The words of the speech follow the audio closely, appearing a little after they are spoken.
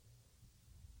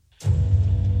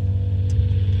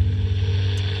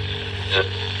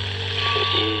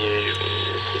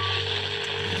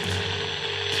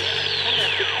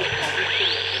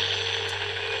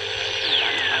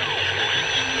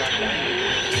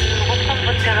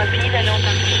rapide, elle a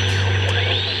entendu.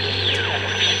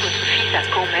 Puis votre fils a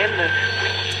quand même...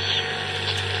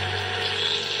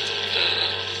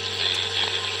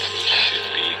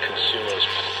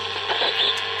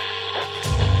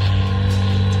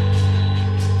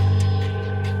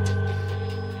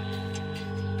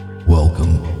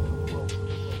 Welcome.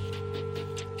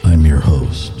 I'm your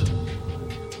host,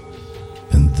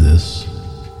 and this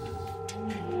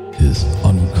is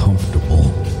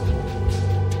Uncomfortable.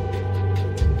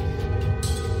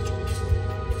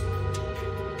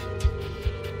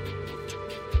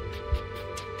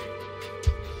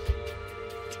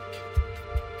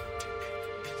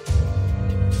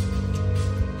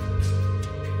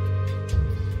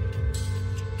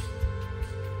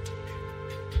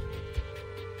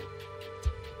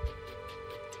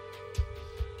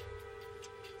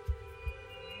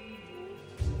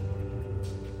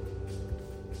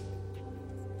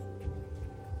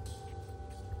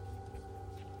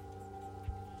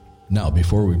 Now,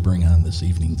 before we bring on this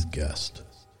evening's guest,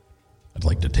 I'd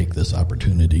like to take this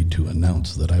opportunity to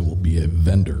announce that I will be a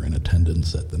vendor in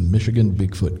attendance at the Michigan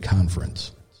Bigfoot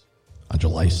Conference on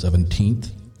July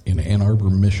 17th in Ann Arbor,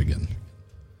 Michigan.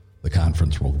 The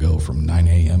conference will go from 9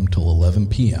 a.m. till 11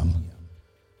 p.m.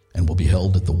 and will be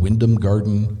held at the Wyndham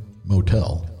Garden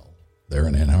Motel there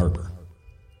in Ann Arbor.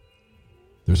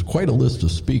 There's quite a list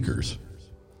of speakers,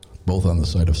 both on the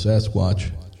side of Sasquatch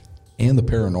and the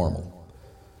paranormal.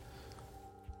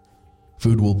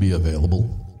 Food will be available.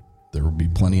 There will be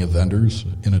plenty of vendors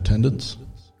in attendance.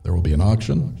 There will be an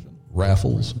auction,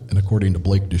 raffles, and according to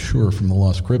Blake DeShure from the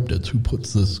Lost Cryptids, who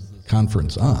puts this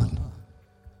conference on,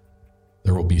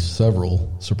 there will be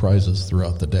several surprises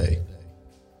throughout the day.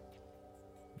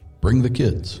 Bring the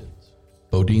kids.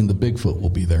 Bodine the Bigfoot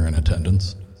will be there in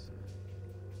attendance.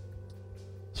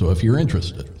 So if you're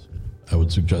interested, I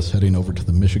would suggest heading over to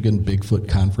the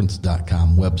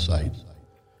MichiganBigfootConference.com website,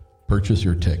 purchase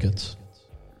your tickets,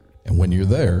 and when you're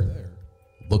there,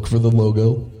 look for the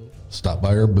logo, stop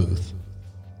by our booth,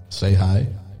 say hi,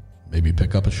 maybe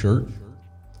pick up a shirt,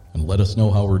 and let us know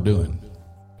how we're doing.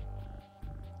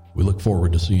 We look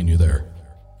forward to seeing you there.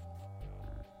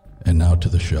 And now to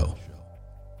the show.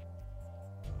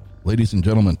 Ladies and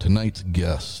gentlemen, tonight's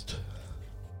guest,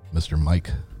 Mr. Mike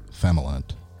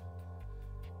Familant,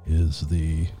 is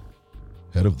the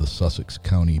head of the Sussex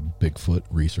County Bigfoot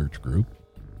Research Group.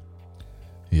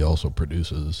 He also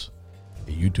produces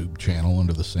a YouTube channel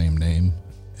under the same name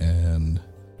and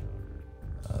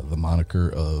the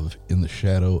moniker of In the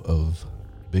Shadow of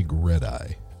Big Red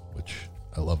Eye, which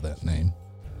I love that name.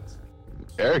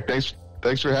 Eric, thanks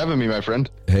for having me, my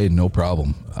friend. Hey, no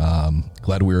problem.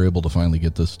 Glad we were able to finally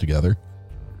get this together.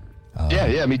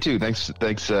 Yeah, me too. Thanks.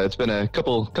 It's been a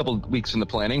couple weeks in the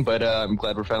planning, but I'm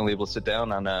glad we're finally able to sit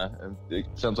down on. It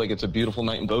sounds like it's a beautiful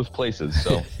night in both places.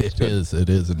 So It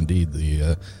is indeed.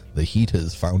 The heat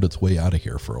has found its way out of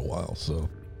here for a while. So,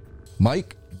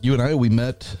 Mike, you and I, we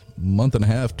met a month and a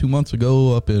half, 2 months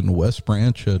ago up in West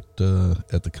Branch at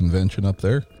the convention up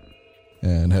there,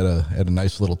 and had a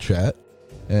nice little chat,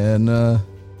 and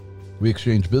we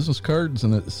exchanged business cards,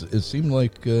 and it seemed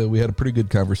like we had a pretty good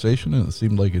conversation, and it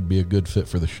seemed like it'd be a good fit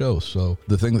for the show. So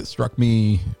the thing that struck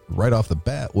me right off the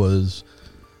bat was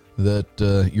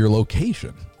that your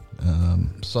location,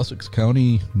 Sussex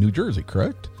County, New Jersey,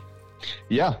 correct?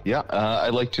 Yeah. I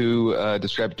like to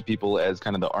describe it to people as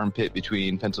kind of the armpit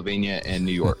between Pennsylvania and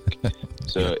New York.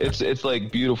 So it's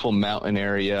like beautiful mountain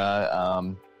area,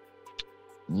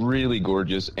 really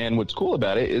gorgeous. And what's cool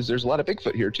about it is there's a lot of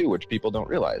Bigfoot here too, which people don't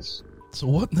realize. So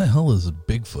what in the hell is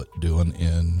Bigfoot doing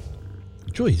in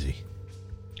Jersey?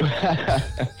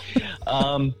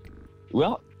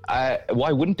 Well,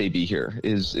 why wouldn't they be here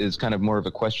is kind of more of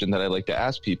a question that I like to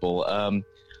ask people.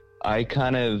 I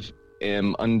kind of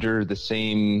am under the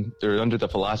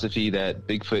philosophy that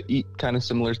Bigfoot eat kind of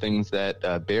similar things that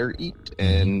bear eat,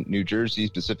 and New Jersey,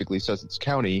 specifically Sussex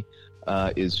County,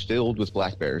 is filled with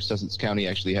black bears. Sussex County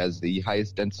actually has the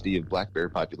highest density of black bear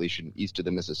population east of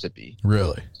the Mississippi.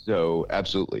 Really? So,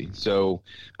 absolutely. So,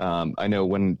 I know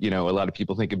when, a lot of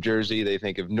people think of Jersey, they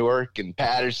think of Newark and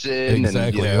Patterson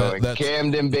exactly. and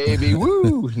Camden, baby.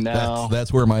 Woo! No.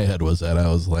 That's where my head was at. I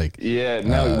was like... Yeah,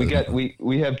 no,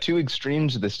 we have two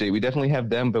extremes of the state. We definitely have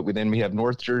them, but then we have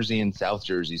North Jersey and South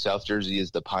Jersey. South Jersey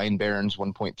is the Pine Barrens,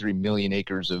 1.3 million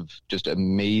acres of just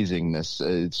amazingness.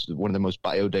 It's one of the most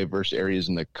biodiverse areas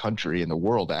in the country, in the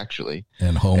world, actually.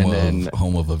 And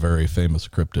home of a very famous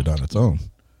cryptid on its own.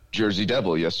 Jersey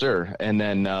Devil, yes, sir. And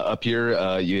then up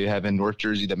here, you have in North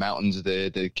Jersey the mountains,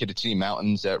 the Kittatinny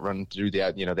Mountains that run through the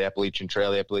Appalachian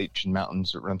Trail, the Appalachian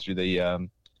Mountains that run through the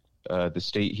the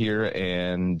state here,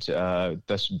 and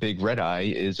this big red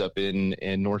eye is up in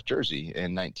North Jersey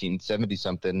in 1970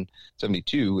 something,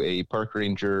 72. A park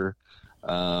ranger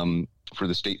for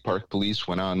the state park police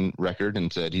went on record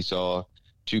and said he saw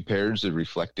two pairs of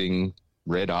reflecting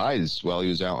red eyes while he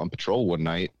was out on patrol one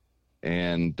night,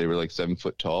 and they were like 7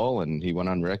 foot tall, and he went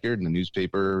on record in the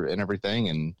newspaper and everything,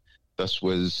 and thus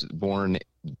was born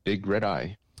Big Red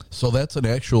Eye. So that's an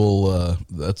actual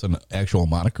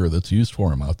moniker that's used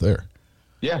for him out there.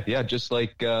 Yeah, just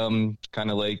like kind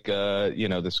of like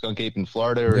the skunk ape in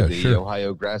Florida or the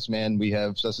Ohio grassman. We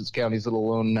have Sussex County's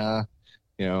little own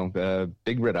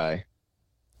Big Red Eye.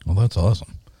 Well, that's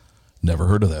awesome. Never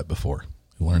heard of that before.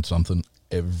 You learn something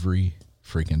every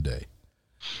freaking day.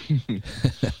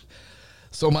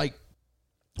 So, Mike,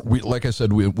 like I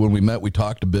said, when we met, we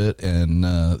talked a bit, and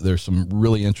there's some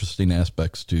really interesting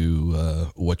aspects to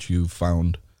what you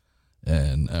found,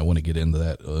 and I want to get into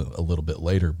that a little bit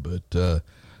later. But to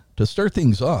start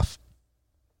things off,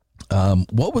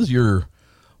 what was your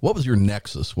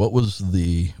nexus? What was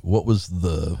the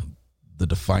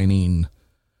defining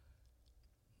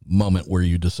moment where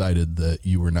you decided that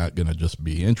you were not going to just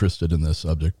be interested in this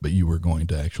subject, but you were going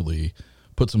to actually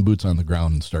put some boots on the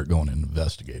ground and start going and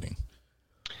investigating?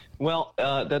 Well,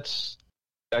 I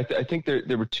think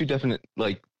there were two definite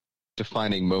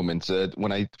defining moments.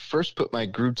 When I first put my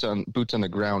boots on the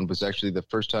ground was actually the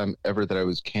first time ever that I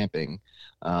was camping,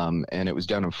 and it was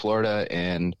down in Florida,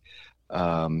 and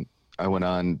I went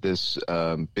on this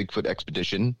Bigfoot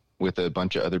expedition with a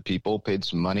bunch of other people, paid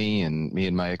some money, and me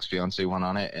and my ex-fiance went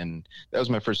on it, and that was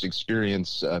my first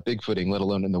experience Bigfooting, let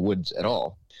alone in the woods at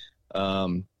all.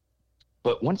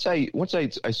 But once I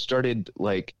started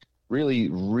really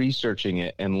researching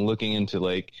it and looking into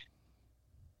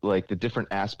the different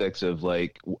aspects of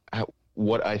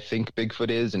what I think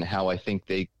Bigfoot is and how I think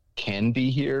they can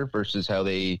be here versus how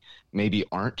they maybe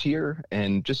aren't here,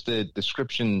 and just the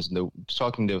descriptions and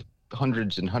talking to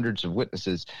hundreds and hundreds of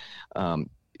witnesses,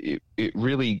 it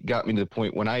really got me to the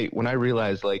point when I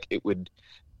realized it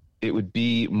would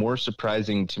be more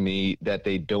surprising to me that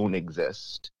they don't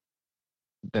exist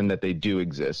than that they do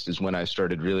exist, is when I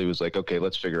started really was like, okay,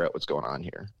 let's figure out what's going on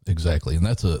here. Exactly. And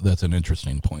that's an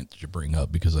interesting point that you bring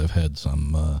up, because I've had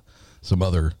some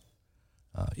other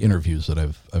interviews that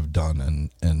I've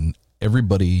done, and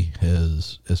everybody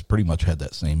has pretty much had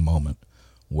that same moment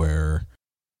where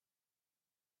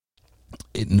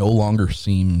it no longer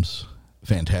seems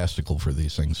fantastical for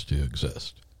these things to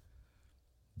exist.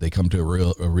 They come to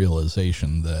a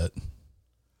realization that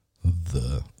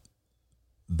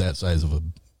that size of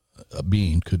a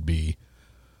being could be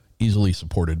easily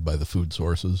supported by the food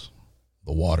sources,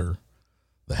 the water,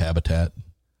 the habitat.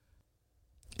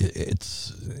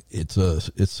 It's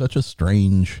such a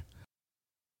strange.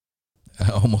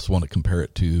 I almost want to compare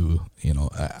it to,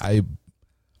 I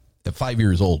at 5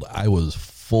 years old, I was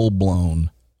full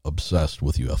blown obsessed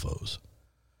with UFOs.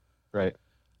 Right.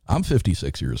 I'm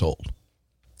 56 years old.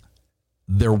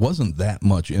 There wasn't that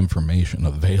much information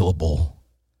available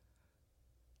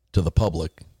to the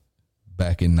public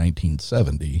back in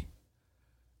 1970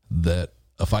 that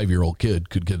a 5-year-old kid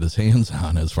could get his hands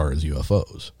on as far as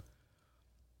UFOs.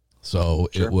 So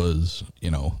sure. It was,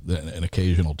 an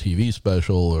occasional TV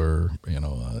special or,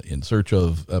 In Search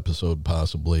Of episode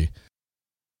possibly.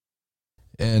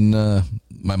 And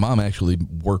my mom actually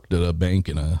worked at a bank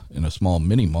in a small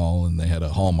mini mall, and they had a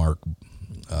Hallmark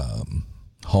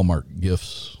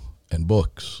gifts and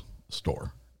books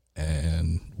store.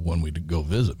 And when we'd go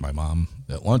visit my mom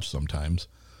at lunch sometimes,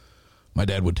 my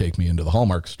dad would take me into the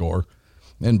Hallmark store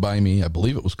and buy me, I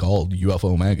believe it was called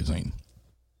UFO Magazine.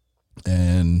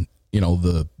 And,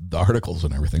 the articles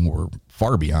and everything were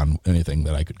far beyond anything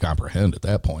that I could comprehend at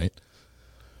that point.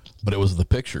 But it was the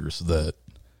pictures that,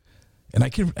 and I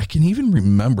can even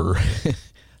remember,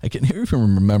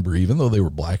 even though they were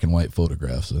black and white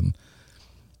photographs, and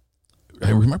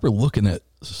I remember looking at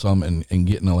some and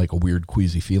getting a weird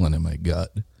queasy feeling in my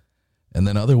gut. And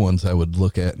then other ones I would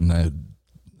look at, and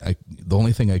the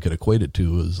only thing I could equate it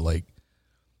to was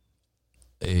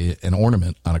an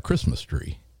ornament on a Christmas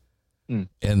tree. Mm.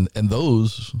 And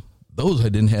those I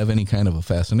didn't have any kind of a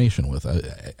fascination with.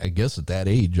 I guess at that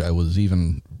age I was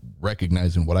even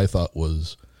recognizing what I thought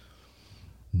was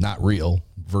not real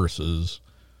versus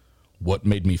what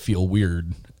made me feel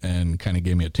weird and kind of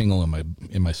gave me a tingle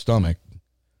in my stomach.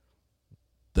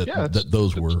 That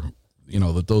those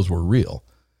were real.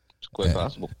 It's quite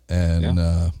possible.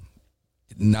 And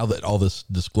now that all this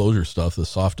disclosure stuff, the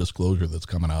soft disclosure that's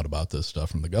coming out about this stuff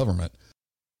from the government,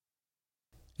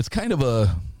 it's kind of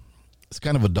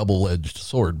a double-edged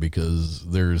sword, because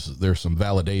there's some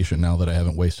validation now that I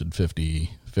haven't wasted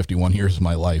 50 51 years of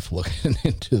my life looking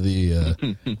into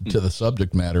the to the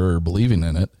subject matter or believing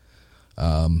in it.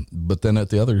 But then at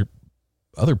the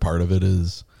other part of it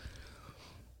is,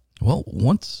 well,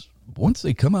 once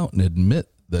they come out and admit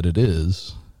that it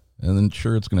is, and then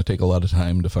sure, it's going to take a lot of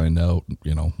time to find out,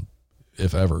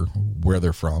 if ever, where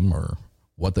they're from or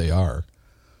what they are.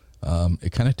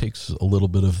 It kind of takes a little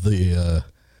bit of the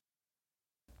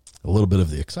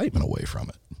excitement away from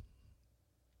it.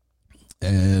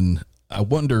 And I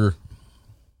wonder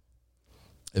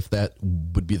if that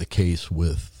would be the case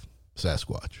with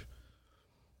Sasquatch.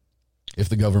 If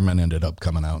the government ended up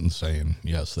coming out and saying,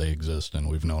 yes, they exist and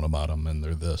we've known about them and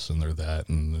they're this and they're that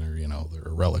and they're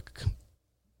a relic,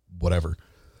 whatever.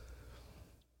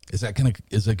 Is it going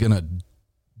to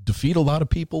defeat a lot of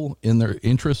people in their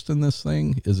interest in this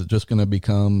thing? Is it just going to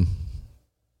become,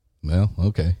 well,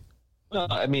 okay. Well,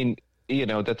 I mean,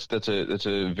 that's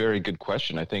a very good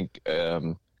question. I think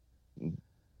I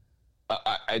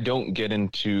don't get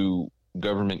into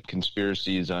government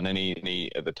conspiracies on any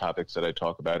of the topics that I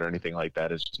talk about or anything like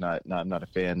that. It's just I'm not a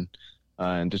fan,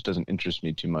 and just doesn't interest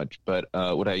me too much. But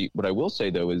what I will say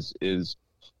though is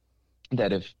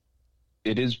that if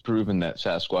it is proven that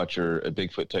Sasquatch or a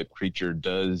Bigfoot type creature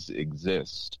does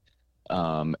exist,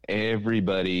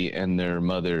 everybody and their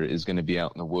mother is going to be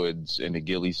out in the woods in a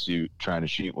ghillie suit trying to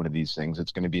shoot one of these things.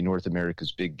 It's going to be North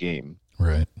America's big game.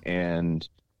 Right. And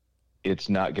it's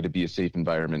not going to be a safe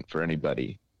environment for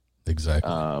anybody.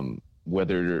 Exactly.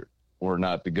 Whether or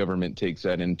not the government takes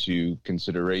that into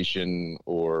consideration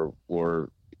or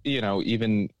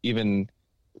even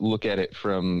look at it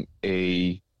from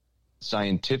a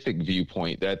scientific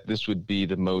viewpoint, that this would be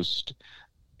the most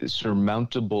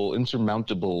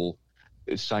insurmountable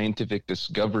scientific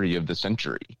discovery of the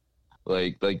century.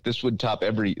 Like this would top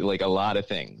a lot of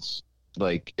things.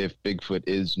 Like if Bigfoot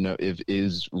is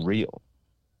real.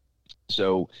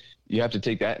 So you have to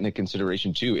take that into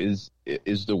consideration too.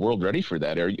 Is the world ready for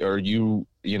that? Are you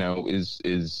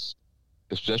is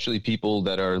especially people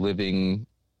that are living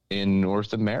in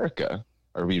North America,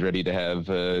 are we ready to have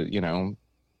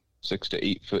 6 to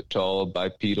 8 foot tall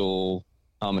bipedal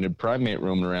hominid primate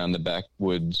roaming around the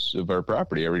backwoods of our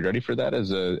property? Are we ready for that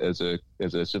as a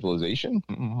civilization?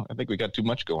 I think we got too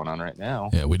much going on right now.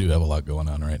 Yeah, we do have a lot going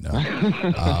on right now.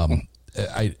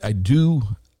 I do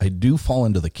fall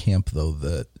into the camp though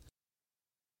that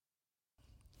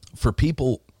for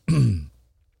people,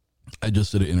 I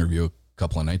just did an interview a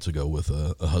couple of nights ago with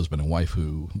a husband and wife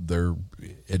who they're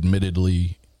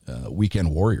admittedly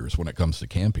weekend warriors when it comes to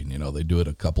camping. They do it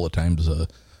a couple of times a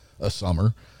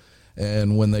summer.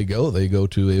 And when they go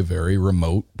to a very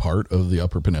remote part of the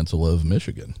Upper Peninsula of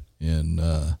Michigan. And,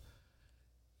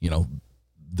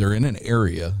 they're in an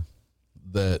area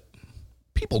that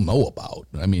people know about.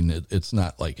 I mean, it's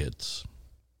not like it's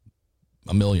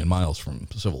a million miles from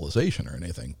civilization or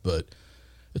anything, but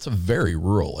it's a very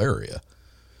rural area.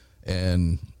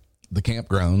 And the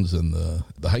campgrounds and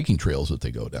the hiking trails that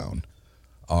they go down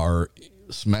are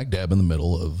smack dab in the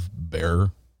middle of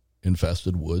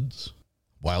bear-infested woods,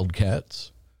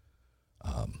 wildcats,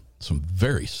 some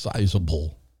very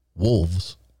sizable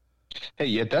wolves. Hey,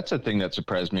 yeah, that's a thing that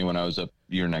surprised me when I was up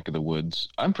your neck of the woods.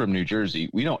 I'm from New Jersey.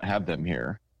 We don't have them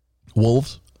here.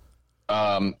 Wolves?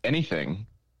 Anything.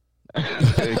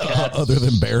 Cats, other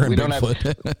than bear and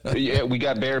Bigfoot. Yeah, we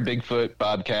got bear, Bigfoot,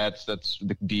 bobcats. That's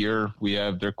the deer we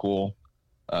have. They're cool.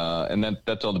 And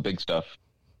that's all the big stuff.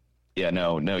 Yeah,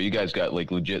 no, you guys got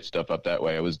like legit stuff up that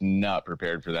way. I was not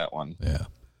prepared for that one. Yeah.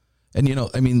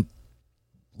 And,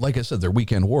 like I said, they're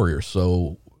weekend warriors.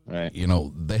 So, right.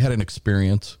 They had an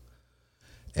experience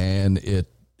and it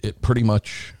pretty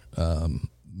much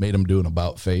made them do an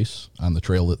about face on the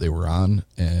trail that they were on.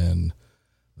 And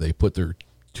they put their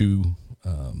two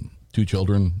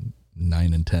children,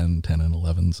 9 and 10 and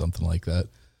 11, something like that,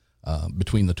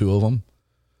 between the two of them.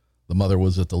 The mother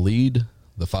was at the lead.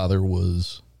 The father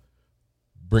was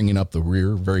bringing up the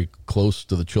rear, very close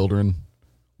to the children,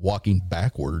 walking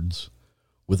backwards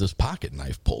with his pocket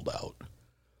knife pulled out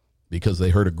because they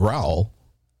heard a growl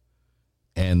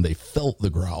and they felt the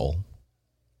growl.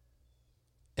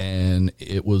 And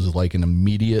it was like an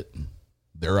immediate,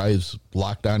 their eyes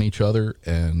locked on each other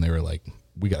and they were like,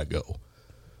 we got to go.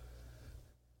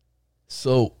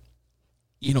 So,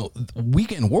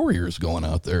 weekend warriors going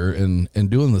out there and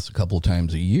doing this a couple of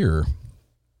times a year,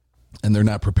 and they're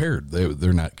not prepared.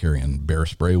 They're not carrying bear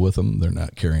spray with them. They're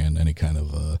not carrying any kind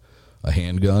of a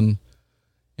handgun.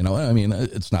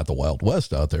 It's not the Wild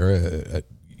West out there.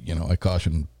 I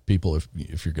caution people,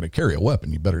 if you're going to carry a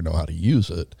weapon, you better know how to use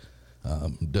it.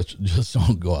 Just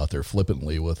don't go out there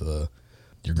flippantly with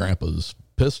your grandpa's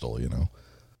pistol,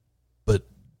 But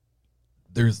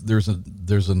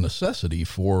there's a necessity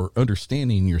for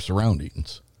understanding your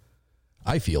surroundings.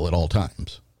 I feel at all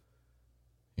times.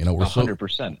 You know, we're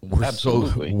 100%.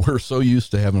 Absolutely. we're so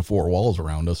used to having four walls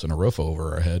around us and a roof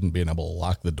over our head and being able to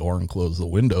lock the door and close the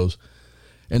windows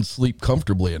and sleep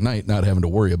comfortably at night, not having to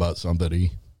worry about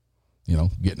somebody, you know,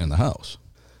 getting in the house.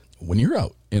 When you're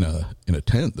out in a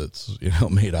tent that's, you know,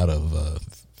 made out of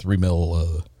 3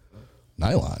 mil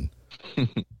nylon,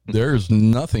 there's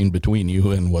nothing between you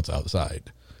and what's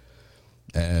outside.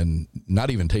 And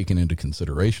not even taking into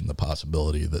consideration the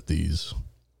possibility that these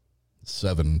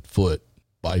 7-foot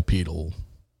bipedal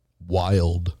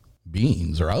wild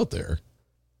beings are out there.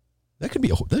 That could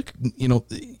be you know,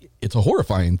 it's a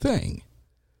horrifying thing.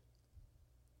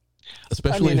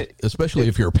 Especially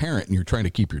if you're a parent and you're trying to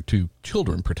keep your two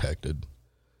children protected.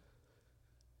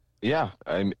 Yeah.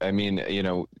 I mean, you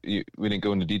know, we didn't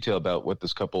go into detail about what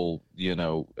this couple, you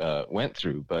know, went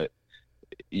through, but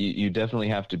you definitely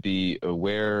have to be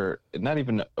aware, not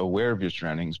even aware of your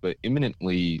surroundings, but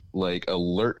imminently like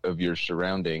alert of your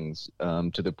surroundings,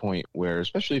 to the point where,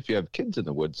 especially if you have kids in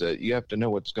the woods, that you have to know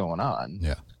what's going on.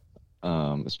 Yeah.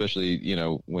 Especially, you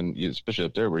know, especially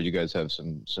up there where you guys have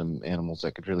some animals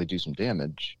that could really do some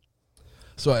damage.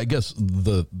 So I guess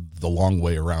the long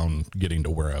way around getting to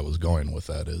where I was going with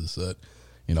that is that,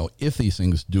 you know, if these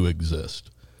things do exist,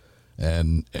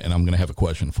 and I'm going to have a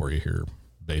question for you here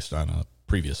based on a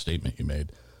previous statement you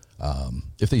made.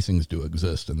 If these things do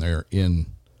exist and they're in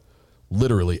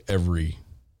literally every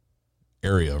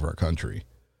area of our country,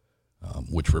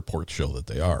 which reports show that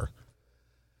they are,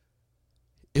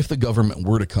 if the government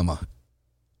were to come up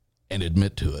and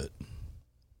admit to it,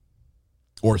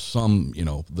 or some, you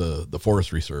know, the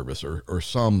Forestry Service or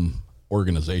some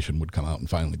organization would come out and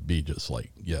finally be just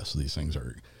like, yes, these things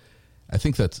are, I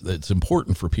think that's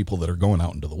important for people that are going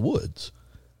out into the woods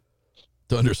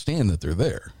to understand that they're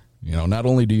there. You know, not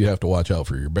only do you have to watch out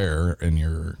for your bear and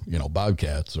your, you know,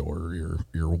 bobcats or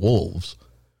your wolves,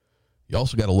 you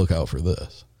also got to look out for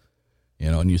this.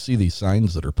 You know, and you see these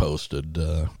signs that are posted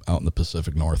out in the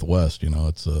Pacific Northwest. You know,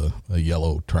 it's a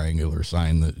yellow triangular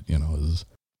sign that, you know, is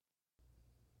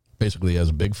basically has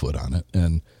a Bigfoot on it.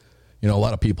 And, you know, a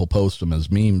lot of people post them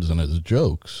as memes and as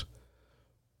jokes,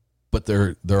 but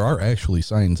there are actually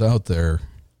signs out there,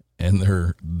 and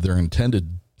their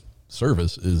intended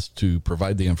service is to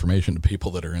provide the information to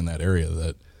people that are in that area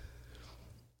that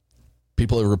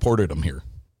people have reported them here.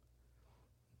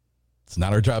 It's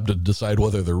not our job to decide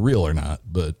whether they're real or not,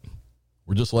 but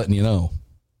we're just letting you know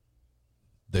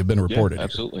they've been reported. Yeah,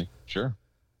 absolutely. Here.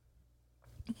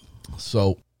 Sure.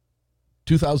 So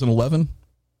 2011,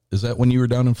 is that when you were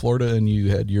down in Florida and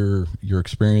you had your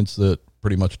experience that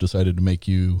pretty much decided to make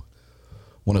you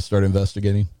want to start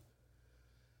investigating?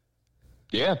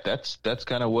 Yeah, that's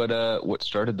kind of what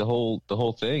started the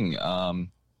whole thing. I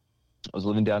was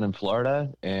living down in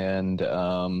Florida and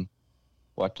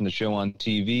watching the show on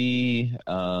TV.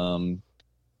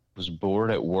 Was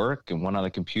bored at work and went on the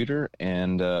computer,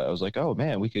 and I was like, "Oh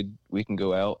man, we can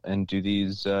go out and do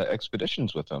these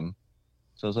expeditions with them."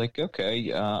 So I was like,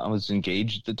 "Okay." I was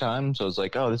engaged at the time, so I was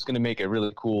like, "Oh, this is gonna make a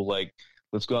really cool, like,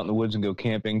 let's go out in the woods and go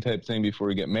camping type thing before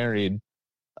we get married."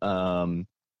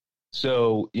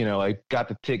 So, you know, I got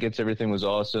the tickets, everything was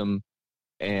awesome.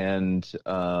 And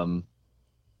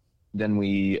then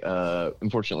we,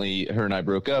 unfortunately, her and I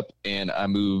broke up, and I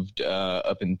moved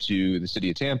up into the city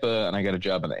of Tampa, and I got a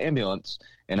job on the ambulance,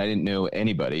 and I didn't know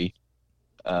anybody.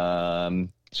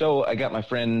 So I got my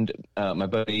friend, my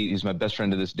buddy, he's my best friend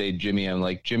to this day, Jimmy. I'm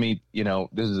like, Jimmy, you know,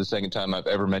 this is the second time I've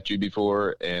ever met you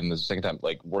before, and this is the second time,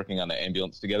 like, working on the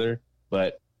ambulance together.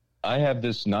 But I have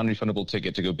this non-refundable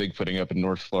ticket to go Bigfooting up in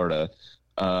North Florida.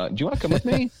 Do you want to come with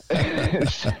me?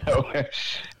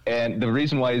 And the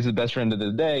reason why he's the best friend of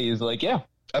the day is like, yeah,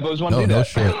 I've always wanted to do that.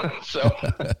 Shit. So,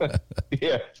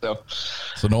 yeah.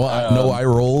 So no eye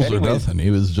rolls or nothing.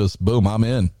 He was just, boom, I'm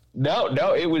in. No,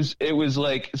 it was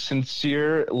like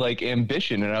sincere, like,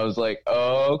 ambition. And I was like,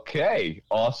 okay,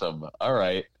 awesome. All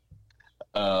right.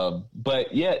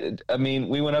 But yeah, I mean,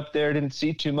 we went up there, didn't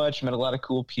see too much, met a lot of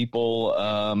cool people.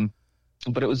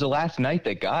 But it was the last night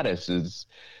that got us. Is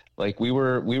like we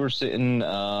were sitting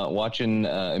watching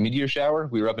a meteor shower.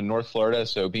 We were up in North Florida,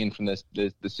 so being from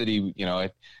the city, you know,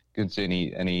 I couldn't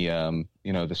see any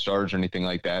you know, the stars or anything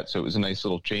like that. So it was a nice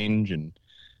little change, and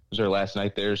it was our last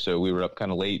night there. So we were up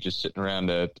kind of late, just sitting around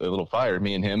a little fire,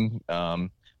 me and him.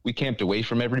 We camped away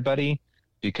from everybody,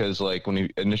 because, like, when we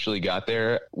initially got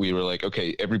there, we were like,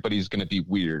 okay, everybody's going to be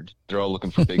weird. They're all looking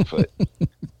for Bigfoot.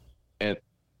 And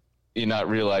you're not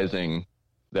realizing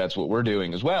that's what we're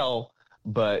doing as well.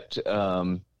 But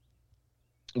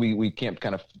we camped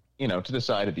kind of, to the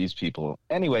side of these people.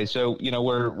 Anyway, so,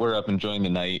 we're up enjoying the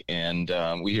night, and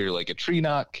we hear like a tree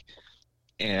knock,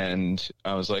 and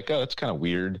I was like, oh, that's kind of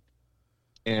weird.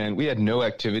 And we had no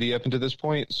activity up until this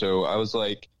point. So I was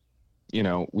like,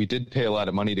 we did pay a lot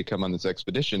of money to come on this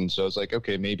expedition. So I was like,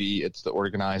 okay, maybe it's the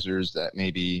organizers that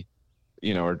maybe,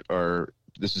 or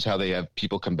this is how they have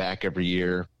people come back every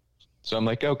year. So I'm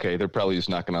like, okay, they're probably just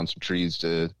knocking on some trees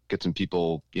to get some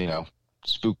people,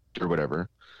 spooked or whatever.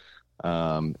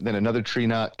 Then another tree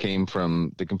knock came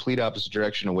from the complete opposite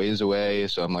direction, a ways away.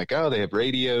 So I'm like, oh, they have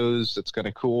radios. That's kind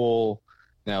of cool.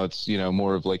 Now it's,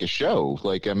 more of like a show.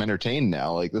 Like, I'm entertained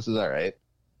now. Like, this is all right.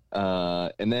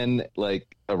 And then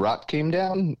like a rock came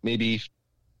down, maybe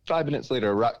 5 minutes later,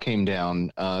 a rock came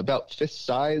down, about fist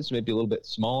size, maybe a little bit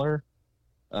smaller,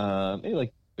 maybe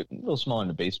like a little smaller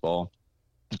than a baseball.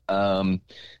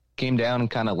 Came down and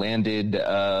kind of landed,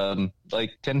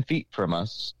 like 10 feet from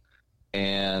us.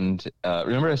 And,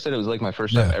 remember I said it was like my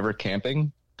first time ever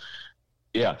camping?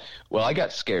 Yeah. Well, I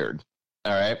got scared.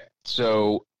 All right.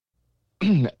 So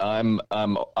I'm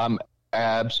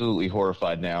absolutely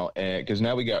horrified now, because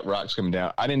now we got rocks coming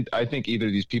down. I think either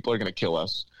of these people are going to kill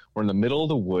us. We're in the middle of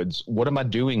the woods. What am I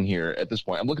doing here at this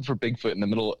point? I'm looking for Bigfoot in the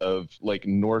middle of like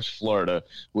North Florida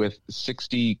with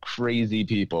 60 crazy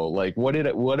people. Like, what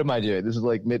am I doing? This is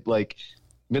like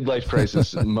midlife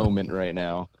crisis moment right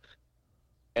now.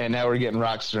 And now we're getting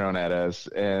rocks thrown at us.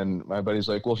 And my buddy's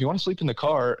like, well, if you want to sleep in the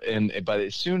car. And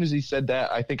as soon as he said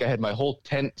that, I think I had my whole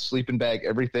tent, sleeping bag,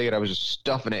 everything. And I was just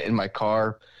stuffing it in my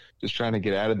car, just trying to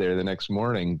get out of there the next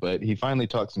morning. But he finally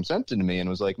talked some sense into me and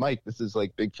was like, Mike, this is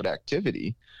like Bigfoot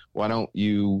activity. Why don't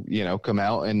you, come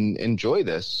out and enjoy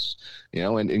this,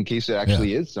 and in case it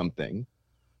actually is something.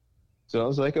 So I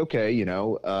was like, okay,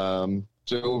 so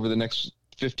over the next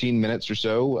 15 minutes or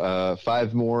so,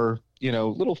 5 more,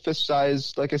 little fist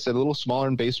size, like I said, a little smaller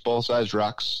than baseball sized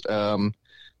rocks, kind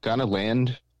of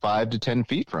land 5 to 10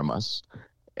 feet from us.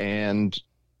 And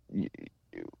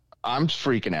I'm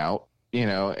freaking out,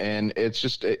 and it's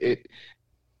just,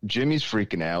 Jimmy's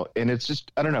freaking out, and it's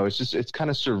just, I don't know. It's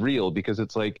kind of surreal, because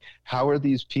it's like, how are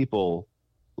these people,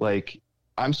 like,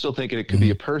 I'm still thinking it could be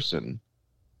a person.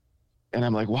 And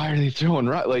I'm like, why are they throwing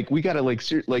rocks? Like, we got to like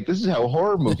this is how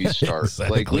horror movies start.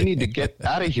 Exactly. Like, we need to get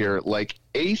out of here like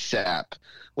ASAP.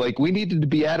 Like, we needed to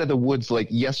be out of the woods like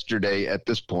yesterday at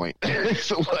this point.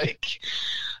 So like,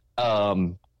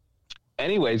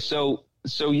 anyway, so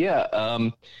yeah,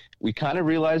 we kind of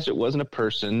realized it wasn't a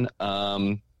person.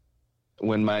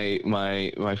 When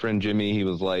my friend Jimmy, he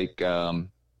was like, yeah,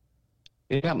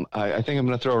 I think I'm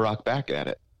going to throw a rock back at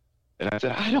it. And I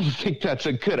said, I don't think that's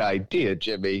a good idea,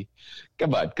 Jimmy.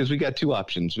 Come on, because we got 2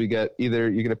 options. We got either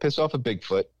you're going to piss off a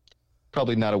Bigfoot,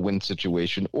 probably not a win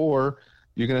situation, or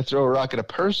you're going to throw a rock at a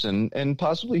person and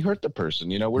possibly hurt the person.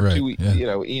 We're right, 2,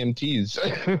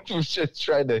 EMTs. We're just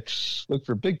trying to look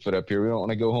for Bigfoot up here. We don't want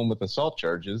to go home with assault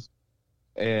charges.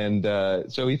 And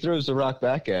so he throws the rock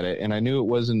back at it, and I knew it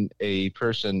wasn't a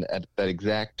person at that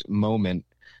exact moment,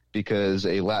 because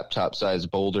a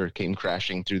laptop-sized boulder came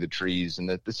crashing through the trees, and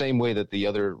the same way that the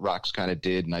other rocks kind of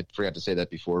did, and I forgot to say that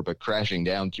before, but crashing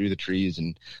down through the trees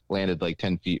and landed like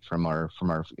 10 feet from our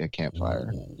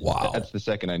campfire. Wow. That's the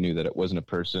second I knew that it wasn't a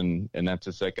person, and that's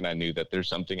the second I knew that there's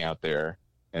something out there.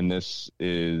 And this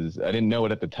is, I didn't know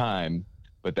it at the time,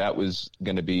 but that was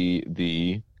going to be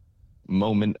the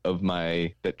moment of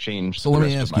that changed. So let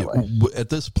me ask you, at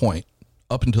this point,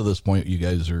 up until this point,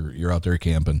 you're out there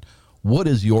camping. What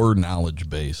is your knowledge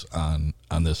base on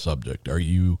this subject? Are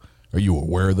you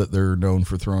aware that they're known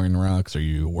for throwing rocks? Are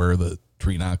you aware that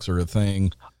tree knocks are a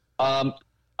thing? I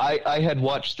had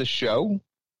watched the show,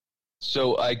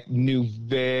 so I knew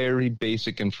very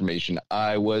basic information.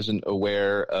 I wasn't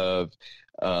aware of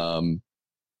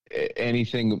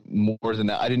anything more than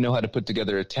that. I didn't know how to put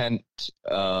together a tent.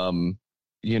 That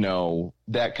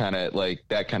kind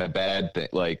of bad thing.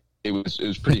 Like, it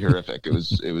was pretty horrific.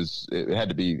 It had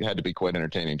to be quite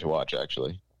entertaining to watch,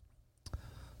 actually.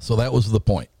 So that was the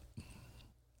point.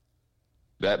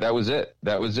 That was it.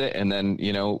 And then,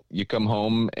 you come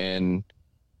home and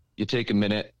you take a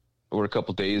minute or a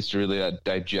couple days to really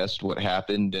digest what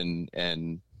happened.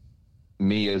 And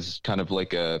me, as kind of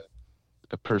like a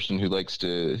person who likes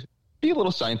to be a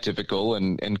little scientifical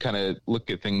and kind of look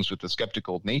at things with a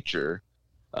skeptical nature,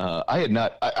 I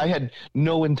had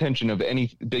no intention of any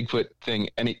Bigfoot thing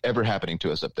ever happening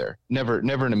to us up there. Never in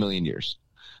a million years.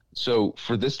 So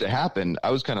for this to happen,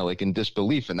 I was kind of like in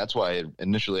disbelief, and that's why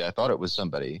initially I thought it was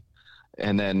somebody.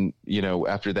 And then,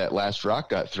 after that last rock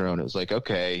got thrown, it was like,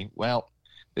 okay, well,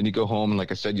 then you go home and,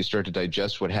 like I said, you start to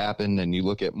digest what happened, and you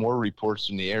look at more reports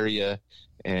from the area,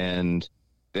 and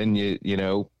then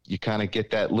you kind of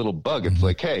get that little bug. It's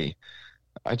like, hey,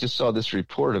 I just saw this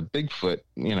report of Bigfoot,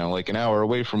 like an hour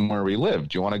away from where we live.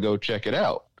 Do you want to go check it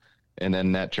out? And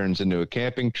then that turns into a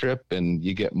camping trip, and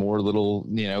you get more little,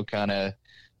 kind of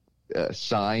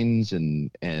signs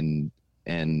and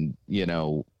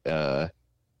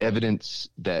evidence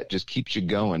that just keeps you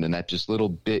going. And that just little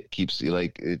bit keeps you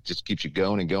it just keeps you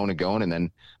going and going and going. And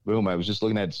then boom, I was just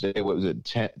looking at it today. What was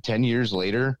it? 10 years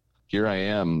later, here I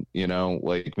am,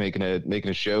 making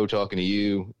a show, talking to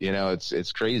you.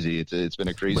 It's crazy. It's been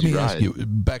a crazy ride. Let me ask you,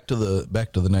 back to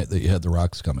the night that you had the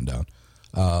rocks coming down.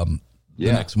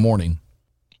 The next morning,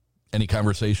 any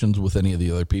conversations with any of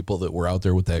the other people that were out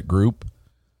there with that group?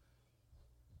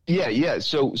 Yeah.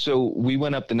 So we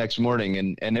went up the next morning,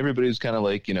 and everybody was kind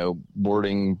of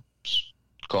boarding,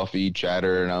 coffee,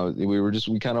 chatter, and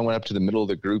we kind of went up to the middle of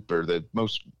the group, or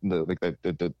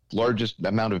the largest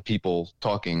amount of people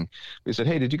talking. We said,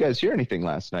 hey, did you guys hear anything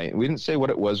last night? And we didn't say what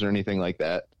it was or anything like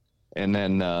that. And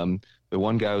then the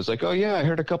one guy was like, oh yeah, I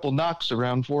heard a couple knocks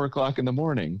around 4:00 in the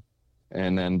morning.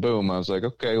 And then boom, I was like,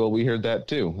 okay, well, we heard that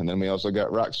too. And then we also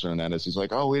got rocks thrown at us. He's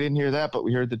like, oh, we didn't hear that, but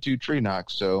we heard the 2 tree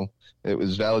knocks. So it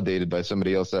was validated by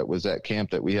somebody else that was at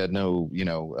camp that we had no,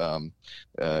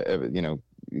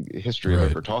 history of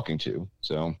ever talking to.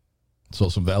 So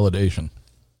some validation.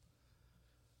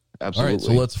 Absolutely. All right,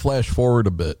 so let's flash forward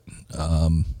a bit.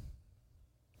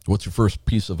 What's your first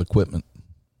piece of equipment?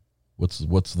 What's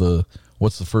the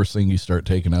first thing you start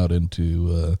taking out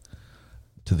into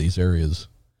to these areas?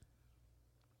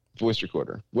 Voice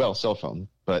recorder. Well, cell phone,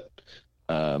 but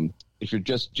if you're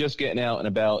just getting out and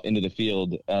about into the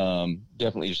field,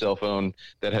 definitely your cell phone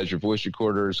that has your voice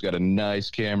recorder. It's got a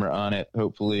nice camera on it.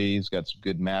 Hopefully it's got some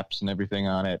good maps and everything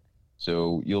on it.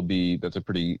 So that's a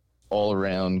pretty all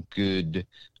around good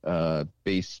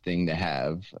base thing to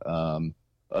have.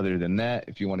 Other than that,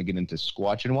 if you want to get into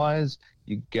squatching wise,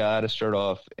 you got to start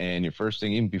off, and your first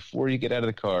thing, even before you get out of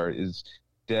the car, is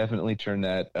definitely turn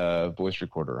that voice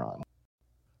recorder on.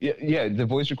 Yeah, the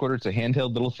voice recorder, it's a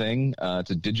handheld little thing.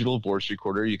 It's a digital voice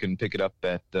recorder. You can pick it up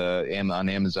at on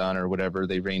Amazon or whatever.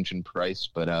 They range in price,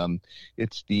 but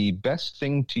it's the best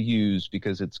thing to use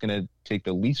because it's going to take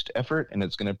the least effort, and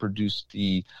it's going to produce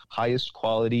the highest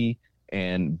quality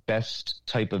and best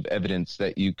type of evidence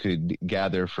that you could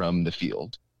gather from the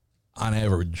field. On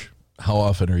average, how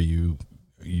often are you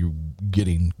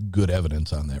getting good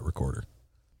evidence on that recorder?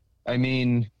 I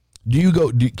mean,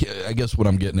 I guess what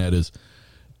I'm getting at is,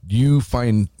 do you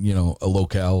find, a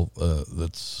locale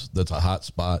that's a hot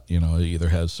spot, it either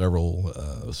has several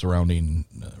surrounding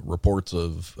reports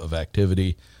of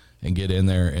activity, and get in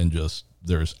there and just,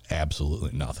 there's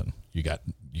absolutely nothing. You get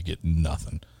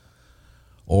nothing.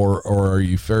 Or are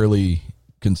you fairly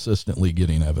consistently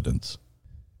getting evidence?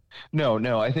 No.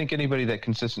 I think anybody that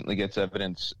consistently gets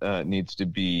evidence needs to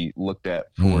be looked at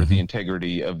for the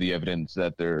integrity of the evidence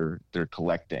that they're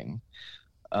collecting.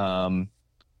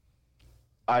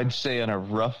 I'd say on a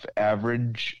rough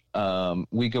average,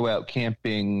 we go out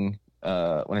camping.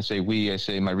 When I say we, I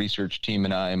say my research team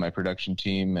and I, my production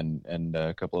team, and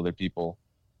a couple other people.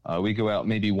 We go out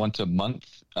maybe once a month,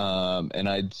 and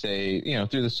I'd say,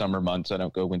 through the summer months, I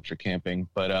don't go winter camping,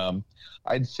 but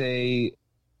I'd say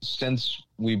since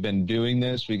we've been doing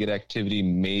this, we get activity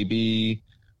maybe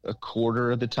a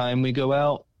quarter of the time we go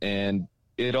out, and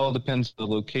it all depends on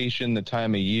the location, the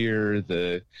time of year,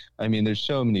 there's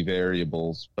so many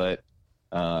variables, but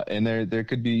and there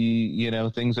could be,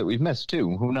 things that we've missed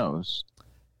too. Who knows?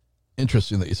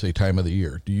 Interesting that you say time of the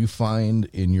year. Do you find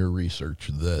in your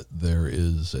research that there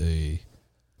is a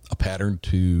pattern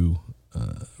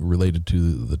related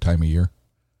to the time of year?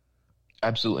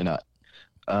 Absolutely not.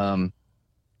 No.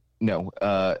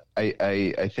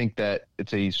 I think that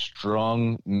it's a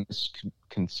strong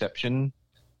misconception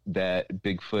that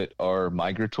Bigfoot are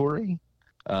migratory.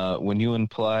 When you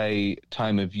imply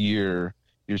time of year,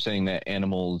 you're saying that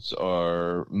animals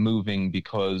are moving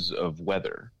because of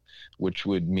weather, which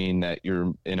would mean that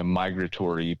you're in a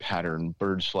migratory pattern.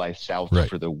 Birds fly south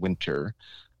for the winter.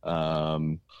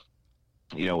 Elk,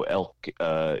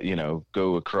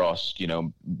 go across,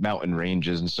 mountain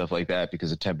ranges and stuff like that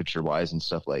because of temperature wise and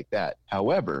stuff like that.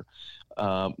 However,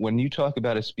 when you talk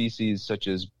about a species such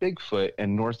as Bigfoot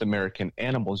and North American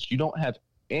animals, you don't have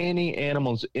any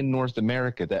animals in North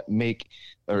America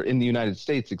in the United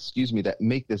States, that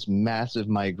make this massive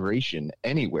migration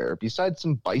anywhere besides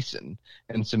some bison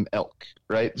and some elk,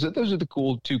 right? So those are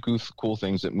the two cool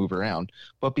things that move around.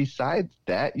 But besides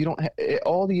that, you don't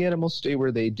all the animals stay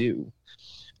where they do.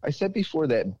 I said before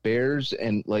that bears,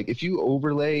 and if you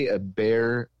overlay a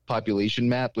bear population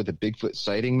map with a Bigfoot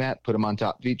sighting map, put them on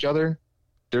top of each other,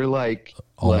 they're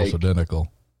almost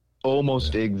identical.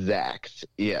 almost exact.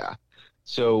 Yeah.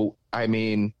 So, I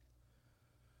mean,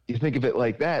 you think of it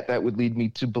like that, that would lead me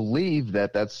to believe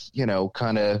that that's,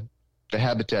 kind of the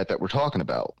habitat that we're talking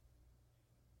about.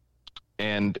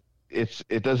 And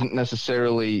it doesn't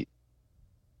necessarily,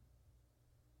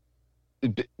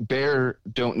 bear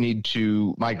don't need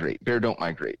to migrate. Bear don't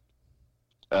migrate.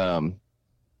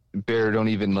 Bear don't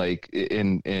even like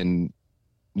in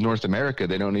North America,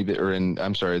 they don't even,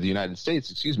 or the United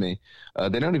States, excuse me,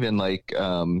 they don't even like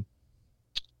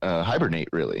hibernate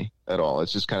really at all.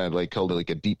 It's just kind of like called like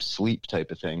a deep sleep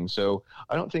type of thing. So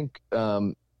I don't think,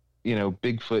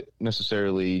 Bigfoot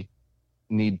necessarily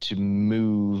need to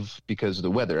move because of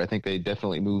the weather. I think they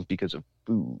definitely move because of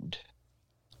food.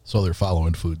 So they're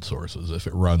following food sources. If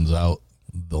it runs out,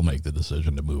 they'll make the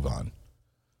decision to move on.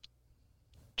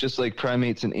 Just like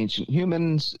primates and ancient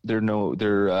humans, they're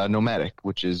nomadic,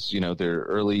 which is, they're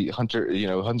early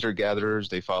hunter gatherers.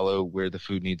 They follow where the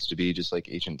food needs to be, just like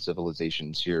ancient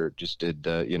civilizations here just did,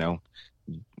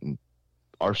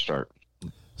 our start.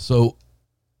 So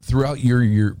throughout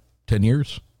your 10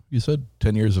 years, you said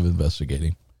 10 years of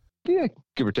investigating. Yeah,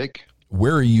 give or take.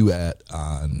 Where are you at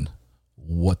on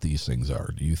what these things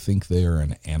are? Do you think they are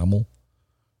an animal?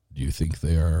 Do you think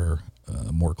they are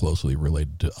more closely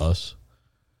related to us?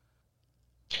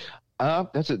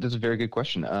 That's a very good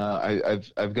question.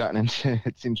 I've gotten into,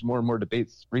 it seems, more and more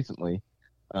debates recently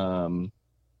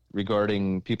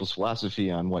regarding people's philosophy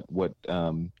on what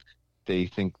they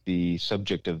think the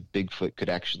subject of Bigfoot could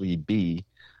actually be.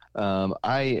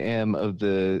 I am of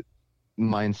the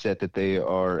mindset that they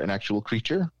are an actual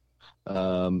creature,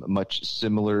 much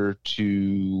similar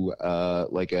to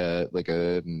like a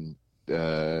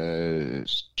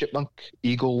chipmunk,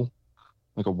 eagle,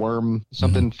 like a worm,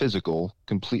 something physical,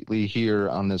 completely here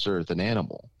on this earth, an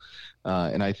animal.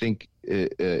 And I think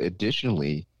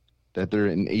additionally that they're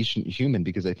an ancient human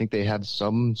because I think they have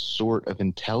some sort of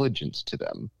intelligence to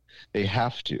them. They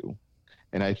have to.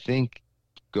 And I think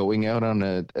going out on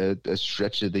a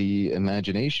stretch of the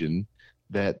imagination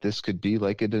that this could be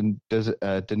like a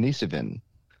Denisovin,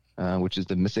 which is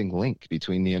the missing link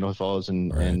between Neanderthals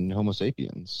and Homo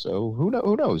sapiens. So who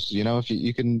knows? If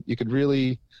you could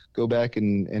really go back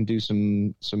and do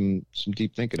some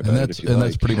deep thinking about it.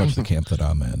 That's pretty much the camp that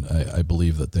I'm in. I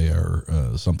believe that they are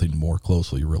something more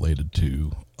closely related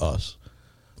to us,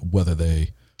 whether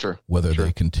they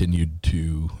they continued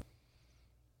to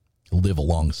live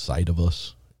alongside of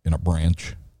us in a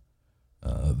branch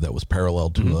that was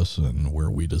parallel to us, and where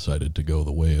we decided to go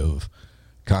the way of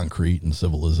concrete and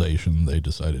civilization, they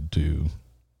decided to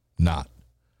not,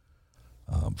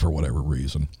 for whatever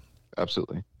reason.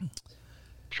 Absolutely.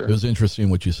 Sure. It was interesting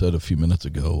what you said a few minutes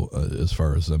ago, as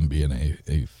far as them being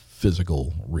a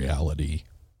physical reality,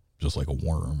 just like a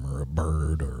worm or a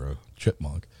bird or a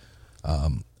chipmunk.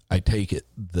 I take it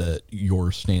that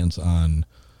your stance on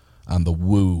the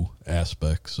woo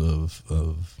aspects of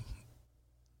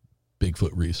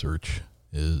Bigfoot research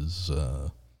is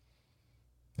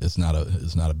not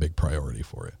a big priority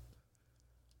for it.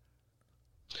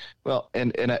 Well,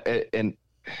 and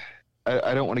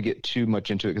I don't want to get too much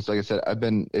into it because, like I said,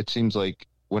 it seems like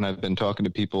when I've been talking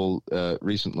to people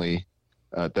recently,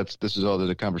 this is all that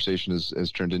the conversation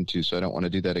has turned into. So I don't want to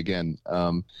do that again.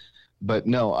 But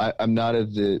no, I'm not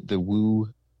of the woo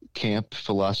camp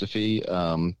philosophy.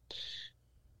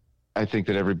 I think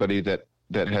that everybody that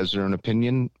has their own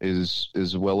opinion is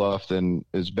better off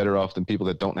than people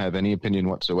that don't have any opinion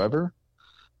whatsoever.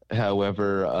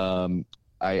 However,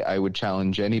 I would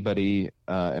challenge anybody,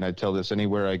 and I tell this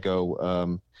anywhere I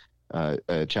go,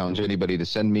 challenge anybody to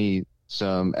send me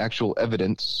some actual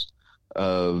evidence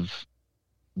of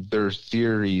their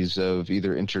theories of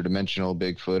either interdimensional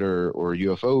Bigfoot or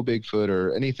UFO Bigfoot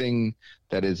or anything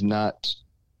that is not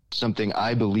something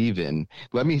I believe in.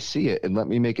 Let me see it and let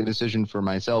me make a decision for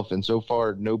myself. And so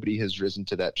far, nobody has risen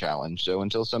to that challenge. So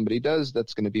until somebody does,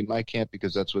 that's going to be my camp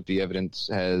because that's what the evidence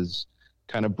has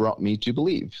kind of brought me to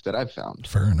believe that I've found.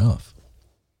 Fair enough.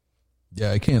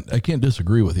 Yeah, I can't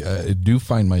disagree with you. I do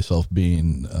find myself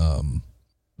being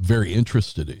very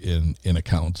interested in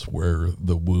accounts where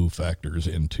the woo factors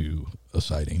into a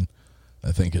sighting.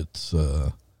 I think it's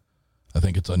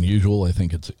unusual. I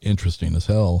think it's interesting as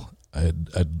hell.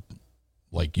 I'd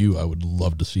like you, I would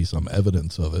love to see some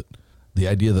evidence of it. The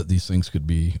idea that these things could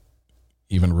be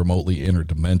even remotely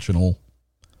interdimensional,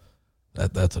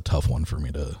 that's a tough one for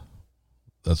me to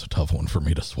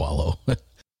swallow.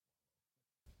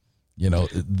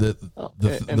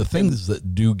 The things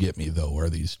that do get me though are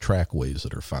these trackways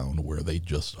that are found where they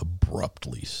just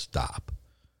abruptly stop.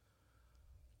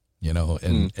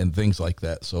 And things like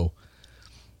that. So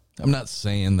I'm not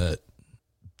saying that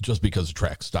just because the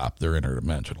tracks stop, they're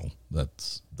interdimensional.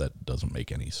 That doesn't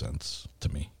make any sense to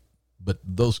me. But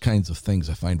those kinds of things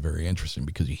I find very interesting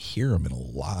because you hear them in a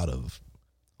lot of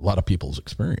people's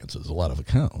experiences, a lot of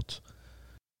accounts.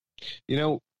 You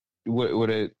know, what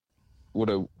a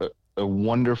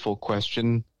wonderful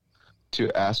question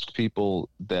to ask people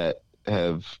that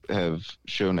have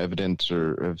shown evidence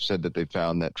or have said that they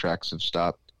found that tracks have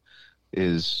stopped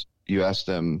is you ask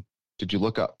them, did you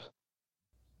look up?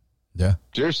 Yeah.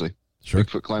 Seriously. Sure.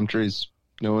 Bigfoot climb trees.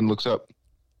 No one looks up.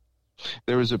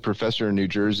 There was a professor in New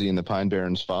Jersey in the Pine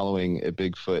Barrens following a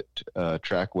Bigfoot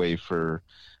trackway for,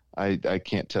 I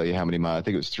can't tell you how many miles. I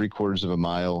think it was 3/4 of a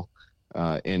mile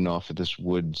in off of this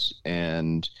woods.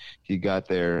 And he got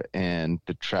there and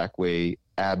the trackway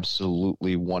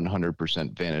absolutely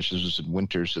 100% vanished. This was in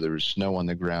winter, so there was snow on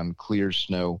the ground, clear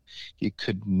snow. He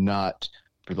could not,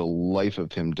 for the life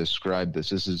of him, describe this.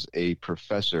 This is a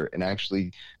professor, and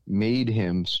actually made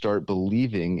him start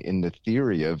believing in the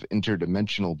theory of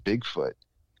interdimensional Bigfoot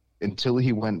until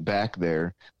he went back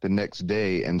there the next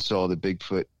day and saw the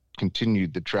Bigfoot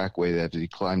continued the trackway that he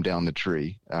climbed down the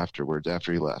tree afterwards,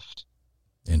 after he left.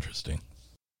 Interesting.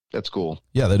 That's cool.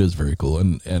 Yeah, that is very cool.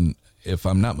 And if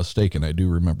I'm not mistaken, I do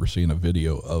remember seeing a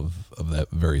video of that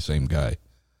very same guy.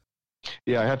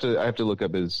 Yeah, I have to look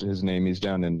up his name. He's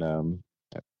down in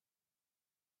I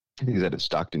think he's at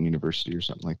Stockton University or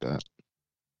something like that.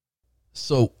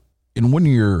 So in one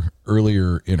of your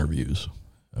earlier interviews,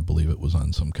 I believe it was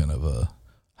on some kind of a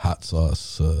hot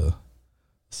sauce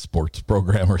sports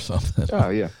program or something. Oh,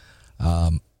 yeah.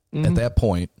 At that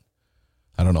point,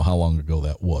 I don't know how long ago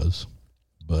that was,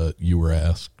 but you were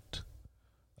asked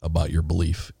about your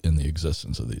belief in the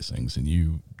existence of these things, and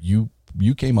you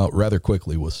came out rather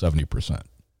quickly with 70%.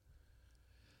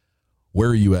 Where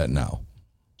are you at now?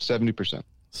 70%.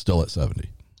 Still at 70.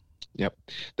 Yep.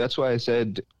 That's why I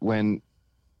said when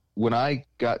I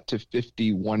got to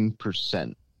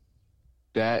 51%,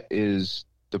 that is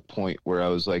the point where I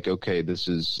was like, okay, this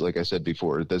is, like I said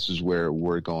before, this is where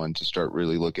we're going to start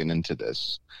really looking into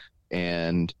this.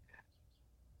 And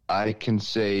I can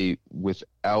say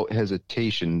without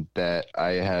hesitation that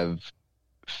I have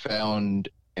found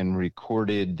and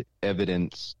recorded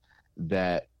evidence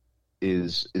that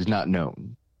is not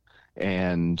known.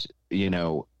 And, you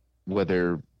know,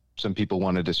 whether some people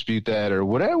want to dispute that or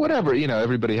whatever, you know,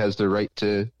 everybody has the right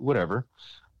to whatever.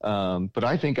 But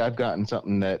I think I've gotten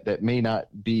something that may not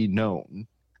be known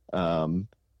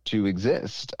to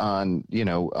exist on, you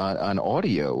know, on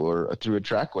audio or through a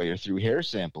trackway or through hair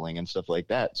sampling and stuff like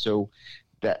that. So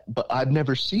but I've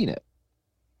never seen it.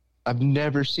 I've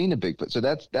never seen a Bigfoot. So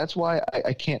that's why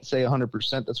I can't say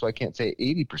 100%. That's why I can't say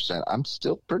 80%. I'm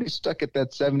still pretty stuck at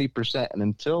that 70%. And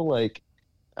until like,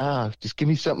 just give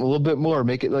me something a little bit more,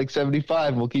 make it like 75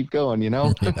 and we'll keep going, you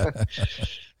know? Yeah.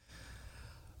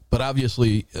 But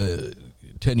obviously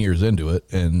 10 years into it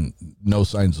and no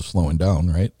signs of slowing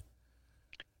down, right?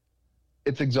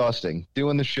 It's exhausting.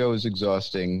 Doing the show is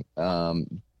exhausting. I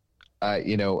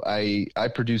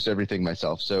produce everything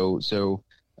myself. So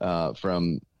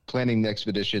from planning the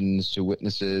expeditions to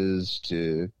witnesses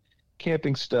to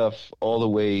camping stuff, all the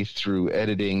way through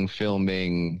editing,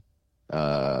 filming,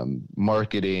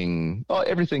 marketing,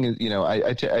 everything is, you know,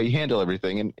 I handle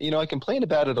everything, and, you know, I complain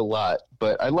about it a lot,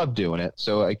 but I love doing it.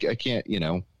 So I can't, you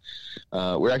know,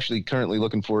 we're actually currently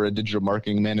looking for a digital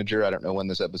marketing manager. I don't know when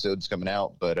this episode's coming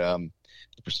out, but,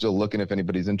 we're still looking. If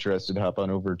anybody's interested, hop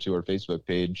on over to our Facebook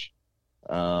page.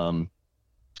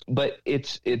 But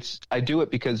I do it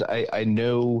because I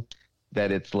know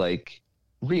that it's like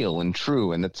real and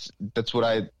true. And that's what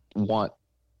I want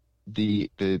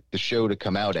the show to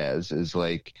come out as, is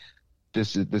like,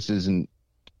 this isn't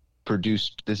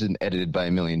produced. This isn't edited by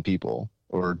a million people,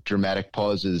 or dramatic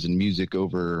pauses and music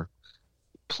over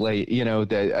play, you know,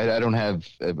 that I don't have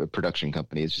a production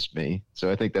company. It's just me.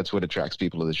 So I think that's what attracts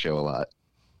people to the show a lot.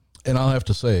 And I'll have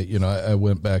to say, you know, I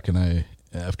went back and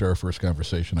after our first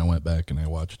conversation, I went back and I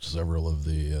watched several of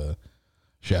the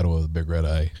Shadow of the Big Red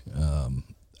Eye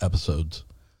episodes.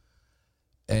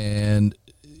 And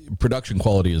production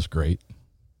quality is great.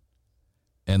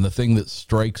 And the thing that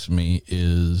strikes me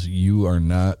is you are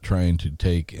not trying to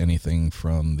take anything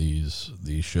from these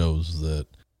shows that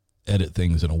edit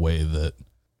things in a way that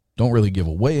don't really give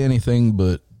away anything,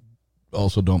 but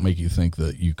also don't make you think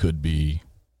that you could be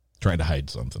trying to hide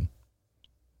something.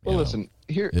 Well, listen,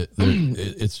 here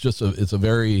it's a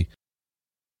very,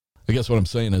 I guess what I'm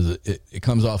saying is it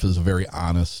comes off as a very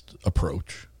honest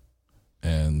approach,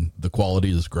 and the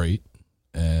quality is great,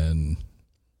 and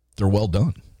they're well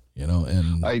done, you know.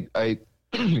 And I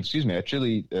excuse me, I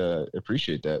truly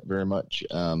appreciate that very much.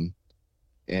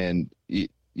 And you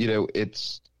know,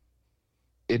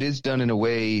 it is done in a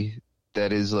way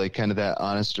that is like kind of that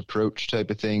honest approach type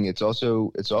of thing. It's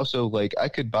also like I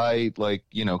could buy like,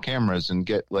 cameras and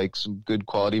get like some good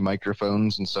quality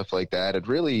microphones and stuff like that. I'd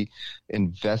really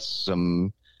invest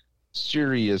some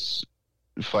serious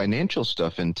financial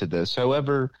stuff into this.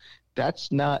 However, that's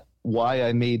not why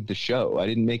I made the show. I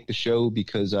didn't make the show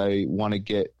because I want to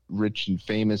get rich and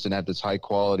famous and have this high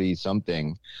quality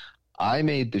something. I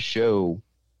made the show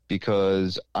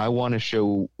because I want to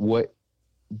show what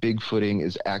Bigfooting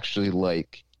is actually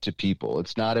like to people.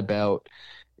 It's not about,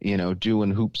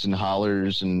 doing hoops and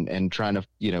hollers and trying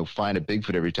to, find a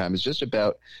Bigfoot every time. It's just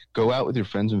about go out with your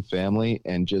friends and family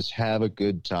and just have a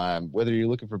good time, whether you're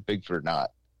looking for Bigfoot or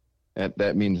not.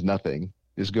 That means nothing.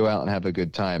 Just go out and have a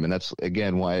good time. And that's,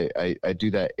 again, why I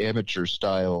do that amateur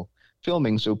style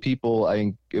filming. So people,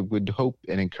 I would hope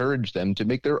and encourage them to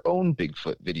make their own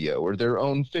Bigfoot video or their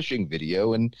own fishing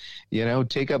video and,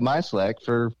 take up my slack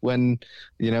for when,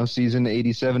 season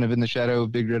 87 of In the Shadow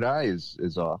of Big Red Eye is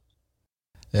off.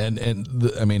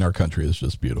 Our country is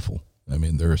just beautiful. I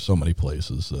mean, there are so many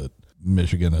places that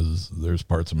there's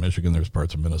parts of Michigan, there's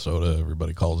parts of Minnesota.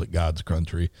 Everybody calls it God's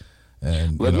country.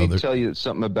 And let me tell you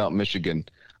something about Michigan.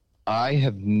 I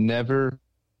have never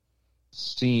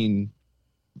seen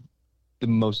the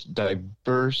most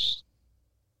diverse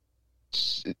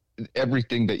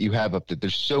everything that you have up there.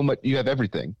 There's so much. You have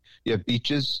everything. You have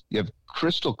beaches. You have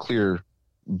crystal clear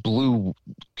blue,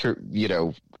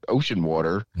 ocean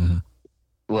water. Mm-hmm.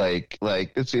 Like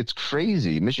it's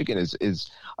crazy. Michigan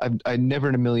is I never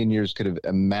in a million years could have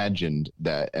imagined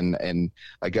that. And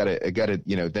I gotta,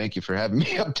 thank you for having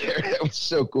me up there. That was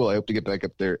so cool. I hope to get back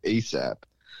up there ASAP.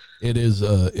 It is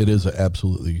an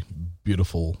absolutely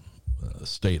beautiful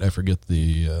state. I forget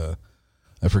the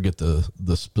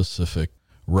specific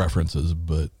references,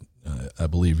 but I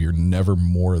believe you're never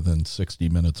more than 60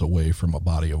 minutes away from a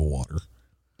body of water.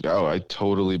 Oh, I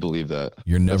totally believe that.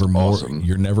 You're never more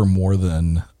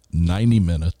than 90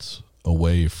 minutes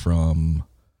away from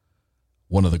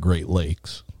one of the Great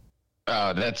Lakes.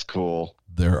 Oh, that's cool.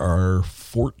 There are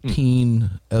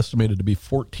estimated to be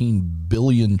 14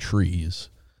 billion trees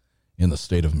in the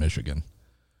state of Michigan,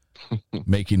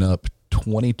 making up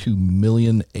 22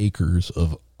 million acres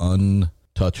of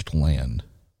untouched land.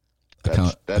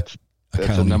 That's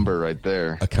a number right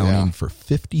there. Accounting for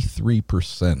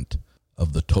 53%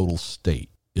 of the total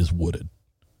state is wooded.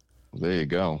 There you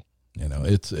go.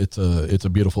 It's a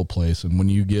beautiful place, and when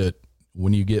you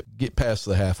get past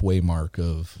the halfway mark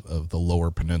of the lower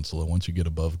peninsula, once you get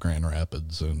above Grand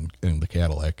Rapids and the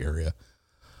Cadillac area,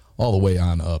 all the way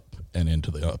on up and into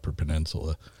the upper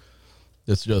peninsula,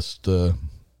 it's just a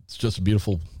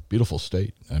beautiful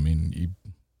state. I mean,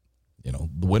 the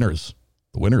winters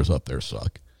up there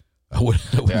suck. I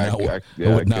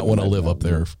would not want to live up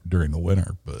there during the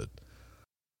winter, but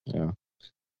yeah,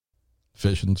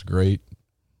 fishing's great,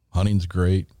 hunting's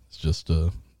great. It's just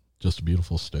a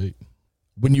beautiful state.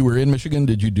 When you were in Michigan,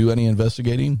 did you do any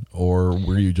investigating, or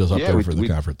were you just up there for the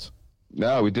conference?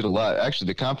 No, we did a lot. Actually,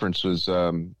 the conference was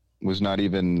not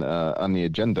even on the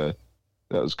agenda.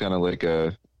 That was kind of like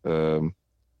a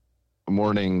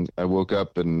morning. I woke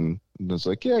up and was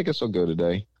like, yeah, I guess I'll go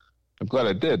today. I'm glad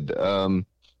I did.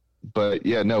 But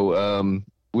yeah, no,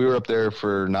 we were up there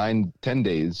for 10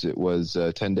 days. It was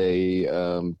a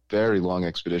 10-day, very long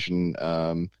expedition.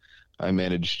 I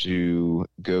managed to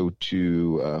go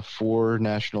to 4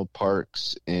 national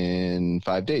parks in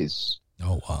 5 days.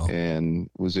 Oh, wow. And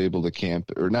was able to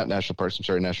camp, or not national parks, I'm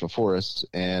sorry, national forests.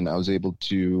 And I was able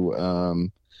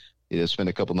to spend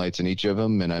a couple nights in each of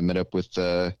them. And I met up with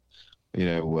a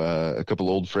couple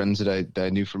old friends that I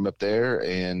knew from up there,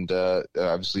 and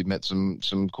obviously met some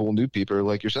cool new people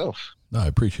like yourself. No, I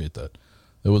appreciate that.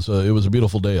 It was a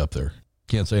beautiful day up there.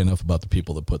 Can't say enough about the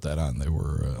people that put that on. They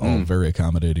were all very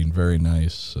accommodating, very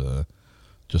nice,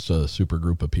 just a super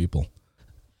group of people.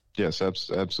 Yes,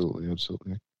 absolutely.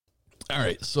 All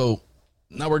right, so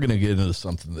now we're going to get into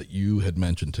something that you had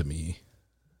mentioned to me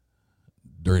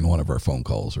during one of our phone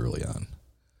calls early on.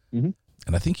 Mm-hmm.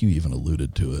 And I think you even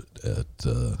alluded to it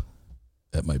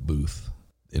at my booth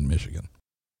in Michigan.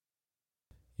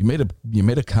 You made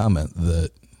a comment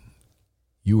that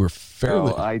you were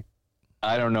fairly. Oh,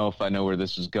 I don't know if I know where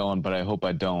this is going, but I hope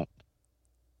I don't.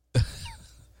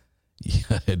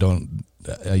 Yeah, I don't.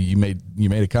 You made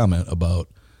a comment about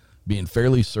being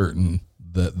fairly certain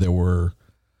that there were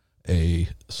a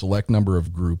select number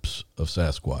of groups of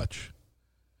Sasquatch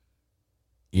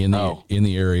in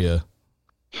the area.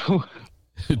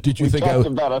 Did you think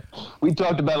we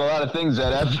talked about a lot of things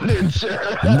that afternoon,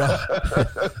 sir?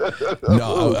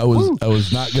 No, I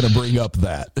was not going to bring up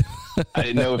that. I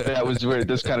didn't know if that was where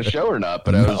this kind of show or not,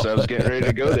 but I was getting ready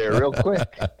to go there real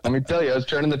quick. Let me tell you, I was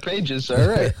turning the pages. All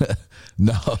right.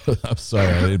 No, I'm sorry.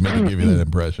 I didn't mean to give you that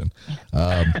impression.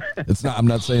 It's not. I'm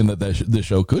not saying that this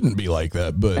show couldn't be like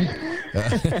that,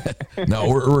 but no,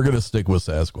 we're going to stick with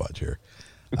Sasquatch here.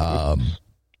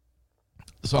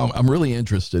 So I'm really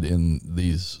interested in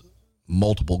these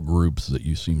multiple groups that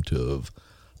you seem to have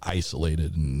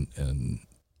isolated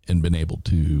and been able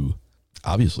to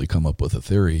obviously come up with a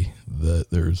theory that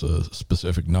there's a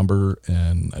specific number,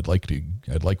 and I'd like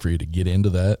for you to get into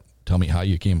that. Tell me how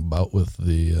you came about with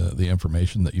the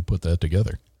information that you put that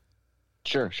together.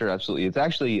 Sure, absolutely. It's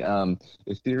actually a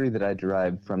theory that I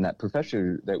derived from that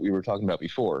professor that we were talking about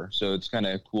before. So it's kind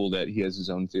of cool that he has his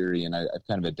own theory, and I've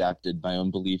kind of adapted my own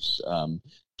beliefs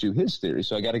to his theory.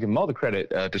 So I got to give him all the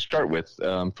credit to start with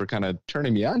for kind of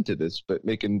turning me on to this, but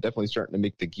definitely starting to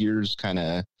make the gears kind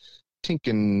of tink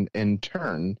and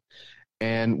turn.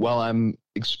 And while I'm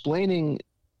explaining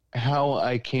how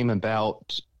I came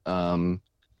about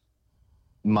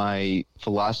my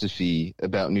philosophy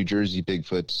about New Jersey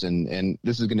Bigfoots, and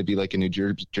this is going to be like a New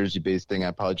Jersey based thing. I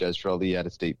apologize for all the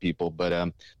out-of-state people, but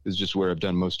this is just where I've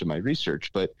done most of my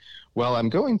research. But while I'm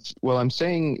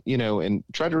saying, and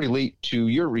try to relate to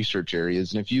your research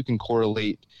areas, and if you can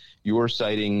correlate your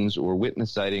sightings or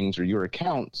witness sightings or your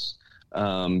accounts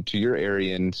to your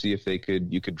area and see if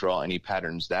you could draw any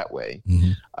patterns that way.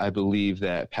 Mm-hmm. I believe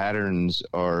that patterns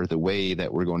are the way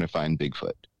that we're going to find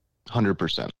Bigfoot,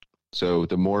 100%. So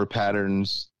the more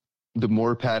patterns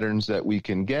that we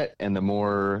can get, and the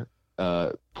more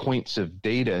points of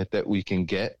data that we can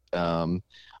get.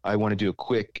 I want to do a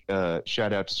quick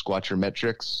shout out to Squatcher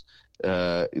Metrics.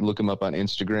 Look him up on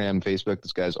Instagram, Facebook.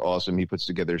 This guy's awesome. He puts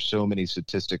together so many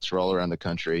statistics for all around the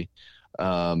country.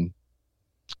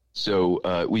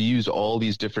 So we use all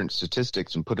these different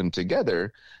statistics and put them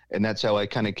together, and that's how I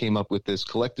kind of came up with this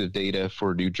collective data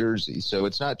for New Jersey. So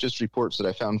it's not just reports that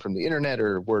I found from the internet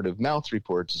or word of mouth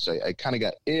reports. I kind of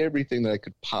got everything that I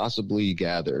could possibly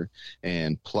gather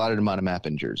and plotted them on a map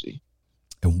in Jersey.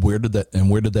 And where did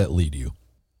that lead you?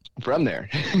 From there,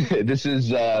 this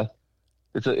is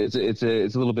it's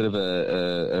a little bit of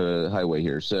a highway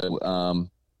here. So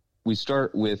we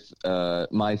start with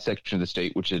my section of the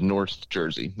state, which is North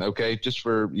Jersey. Okay, just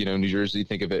for New Jersey,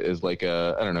 think of it as like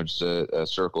just a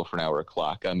circle for an hour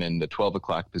clock. I'm in the 12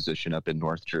 o'clock position up in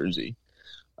North Jersey.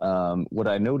 What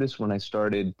I noticed when I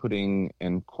started putting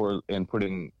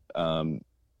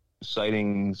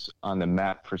sightings on the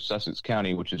map for Sussex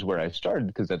County, which is where I started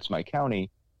because that's my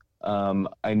county.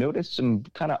 I noticed some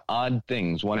kind of odd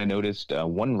things. One, I noticed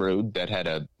one road that had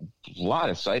a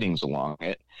lot of sightings along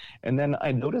it. And then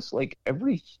I noticed like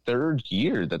every third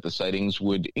year that the sightings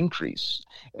would increase,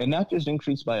 and not just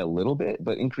increase by a little bit,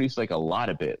 but increase like a lot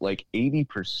of it, like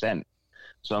 80%.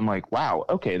 So I'm like, wow,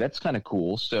 okay, that's kind of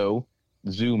cool. So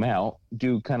zoom out,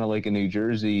 do kind of like a New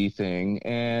Jersey thing,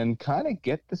 and kind of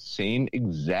get the same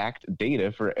exact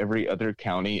data for every other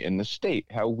county in the state.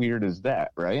 How weird is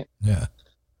that, right? Yeah.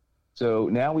 So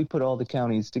now we put all the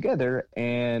counties together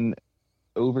and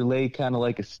overlay kind of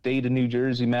like a state of New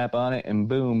Jersey map on it, and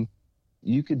boom,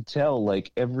 you could tell like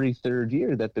every third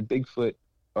year that the Bigfoot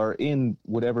are in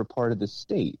whatever part of the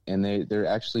state. And they're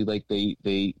actually like they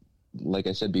like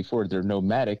I said before, they're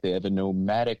nomadic. They have a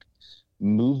nomadic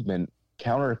movement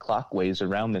counterclockwise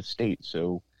around the state.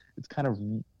 So it's kind of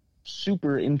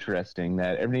super interesting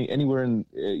that anywhere in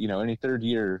any third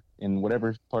year in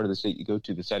whatever part of the state you go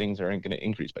to, the sightings are going to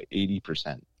increase by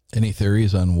 80%. Any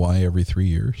theories on why every 3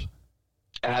 years?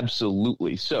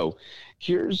 Absolutely. So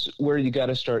here's where you got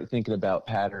to start thinking about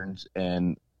patterns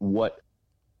and why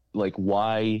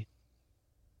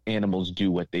animals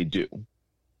do what they do,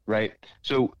 right?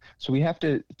 So we have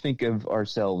to think of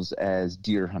ourselves as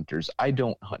deer hunters. I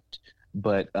don't hunt,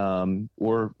 but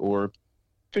or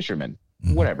fishermen.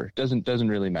 Mm-hmm. Whatever, doesn't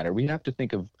really matter. We have to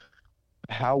think of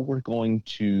how we're going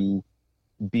to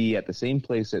be at the same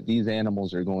place that these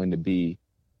animals are going to be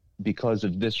because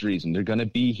of this reason. They're going to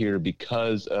be here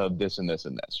because of this and this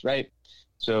and this, right?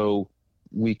 So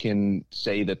we can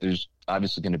say that there's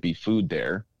obviously going to be food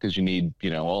there because you need,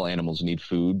 all animals need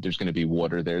food. There's going to be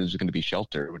water there. There's going to be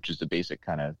shelter, which is the basic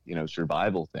kind of,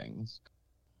 survival things.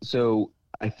 So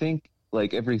I think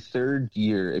like every third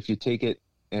year, if you take it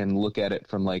and look at it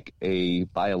from like a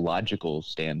biological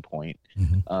standpoint,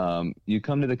 mm-hmm. You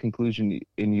come to the conclusion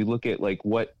and you look at like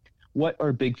what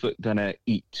are Bigfoot gonna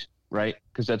eat, right?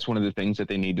 Because that's one of the things that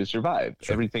they need to survive.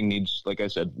 Sure. Everything needs, like I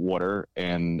said, water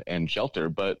and shelter,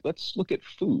 but let's look at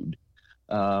food.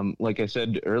 Like I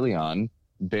said early on,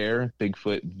 bear,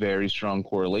 Bigfoot, very strong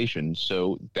correlation.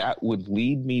 So that would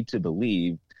lead me to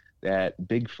believe that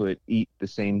Bigfoot eat the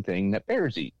same thing that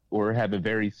bears eat, or have a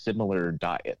very similar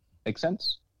diet. Make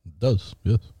sense? It does,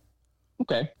 yes.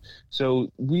 Okay.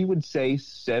 So we would say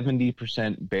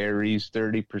 70% berries,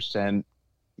 30%,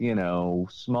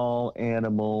 small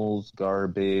animals,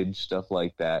 garbage, stuff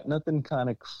like that. Nothing kind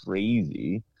of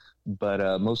crazy,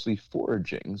 but mostly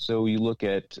foraging. So you look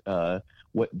at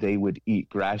what they would eat: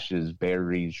 grasses,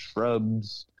 berries,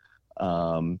 shrubs.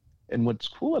 And what's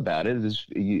cool about it is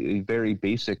a very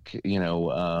basic,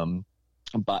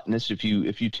 botanist. If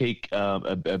you take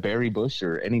a berry bush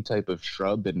or any type of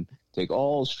shrub and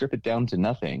strip it down to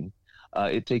nothing,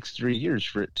 it takes 3 years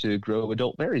for it to grow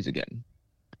adult berries again.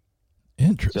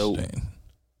 Interesting.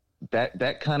 So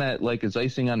that kind of like is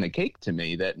icing on the cake to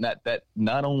me. That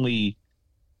not only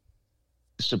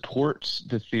supports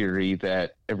the theory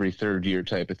that every third year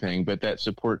type of thing, but that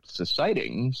supports the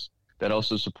sightings. That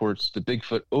also supports the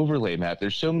Bigfoot overlay map.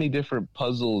 There's so many different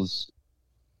puzzle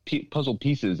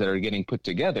pieces that are getting put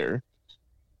together.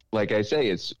 Like I say,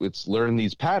 it's learn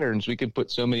these patterns. We can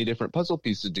put so many different puzzle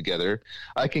pieces together.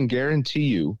 I can guarantee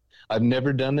you, I've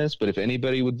never done this, but if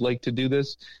anybody would like to do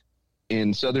this,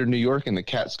 in southern New York in the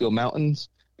Catskill Mountains,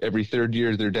 every third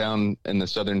year they're down in the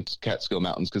southern Catskill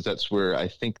Mountains, because that's where I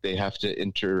think they have to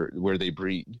enter where they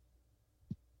breed.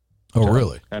 Oh, so,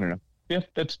 really? I don't know. Yeah,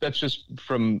 that's just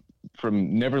from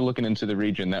never looking into the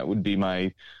region. That would be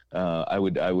my I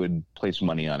would place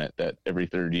money on it that every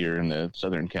third year in the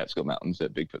southern Catskill Mountains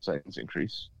that Bigfoot sightings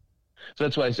increase. So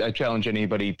that's why I challenge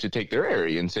anybody to take their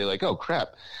area and say, like, oh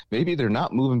crap, maybe they're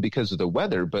not moving because of the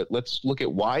weather, but let's look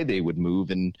at why they would move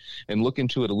and look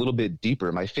into it a little bit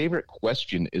deeper. My favorite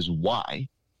question is why.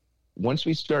 Once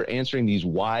we start answering these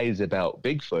whys about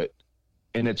Bigfoot,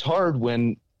 and it's hard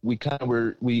when we kind of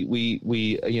were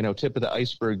tip of the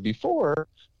iceberg before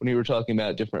when we were talking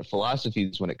about different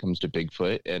philosophies when it comes to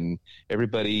Bigfoot, and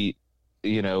everybody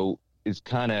is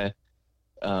kind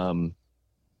of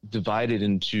divided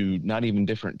into not even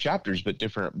different chapters but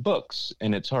different books,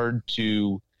 and it's hard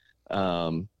to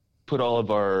put all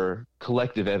of our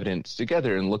collective evidence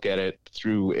together and look at it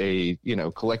through a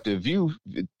collective view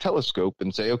telescope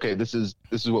and say, okay, this is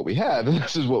what we have and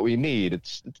this is what we need.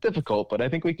 It's difficult, but I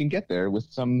think we can get there with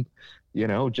some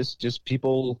just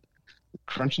people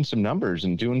crunching some numbers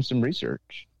and doing some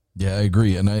research. Yeah, I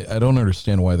agree, and I don't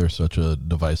understand why there's such a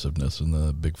divisiveness in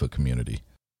the Bigfoot community.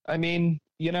 I mean,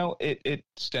 it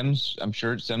stems, I'm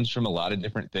sure it stems from a lot of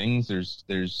different things.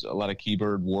 There's a lot of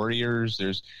keyboard warriors.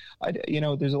 There's a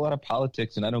lot of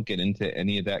politics, and I don't get into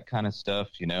any of that kind of stuff.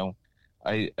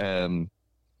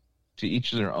 To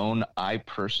each their own. I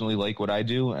personally like what I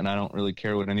do, and I don't really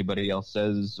care what anybody else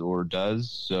says or does.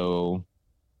 So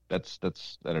that's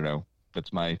I don't know.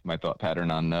 That's my thought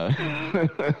pattern on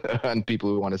on people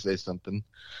who want to say something.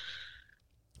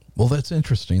 Well, that's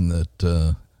interesting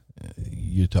that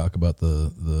you talk about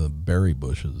the berry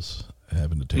bushes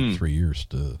having to take 3 years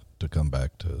to come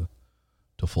back to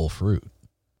full fruit.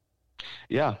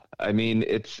 Yeah, I mean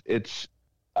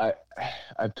I've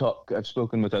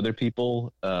spoken with other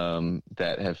people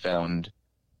that have found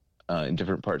in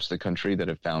different parts of the country that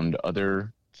have found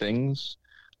other things.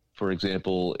 For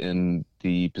example, in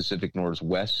the Pacific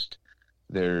Northwest,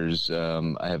 there's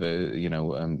I'm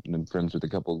friends with a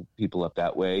couple people up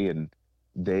that way, and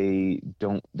their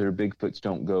Bigfoots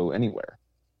don't go anywhere,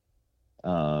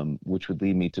 which would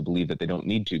lead me to believe that they don't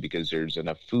need to, because there's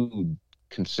enough food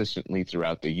consistently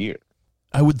throughout the year.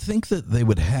 I would think that they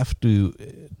would have to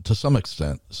some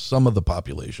extent, some of the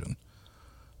population,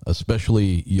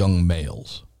 especially young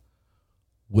males,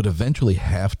 would eventually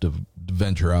have to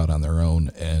venture out on their own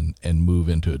and move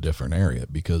into a different area,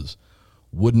 because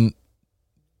wouldn't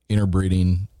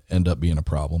interbreeding end up being a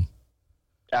problem?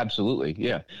 Absolutely.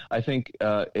 Yeah. I think,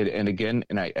 I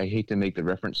hate to make the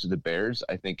reference to the bears.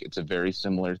 I think it's a very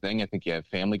similar thing. I think you have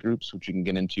family groups, which you can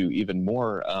get into even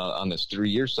more on this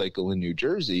 3-year cycle in New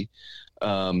Jersey.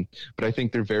 But I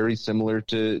think they're very similar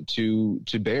to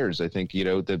bears. I think,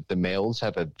 the males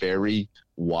have a very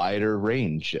wider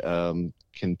range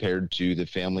compared to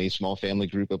the small family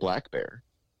group of black bear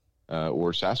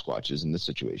or Sasquatches in this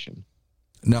situation.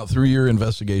 Now, through your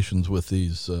investigations with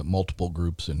these multiple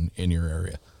groups in your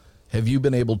area, have you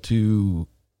been able to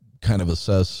kind of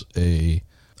assess a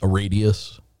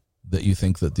radius that you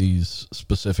think that these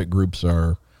specific groups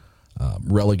are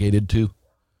relegated to?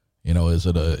 Is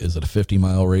it a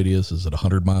 50-mile radius? Is it a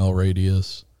 100-mile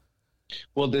radius?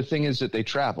 Well, the thing is that they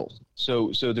travel,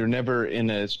 so they're never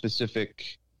in a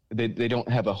specific. They don't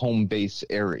have a home base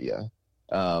area,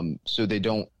 so they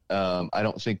don't. I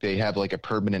don't think they have like a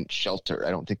permanent shelter. I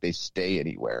don't think they stay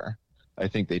anywhere. I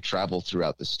think they travel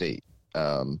throughout the state.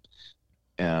 And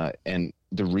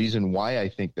the reason why I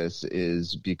think this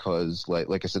is because,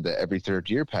 like I said, the every third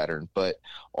year pattern, but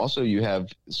also you have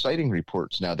sighting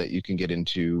reports now that you can get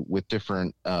into with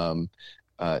different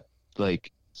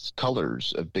like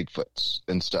colors of Bigfoots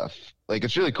and stuff. Like,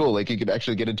 it's really cool. Like, you could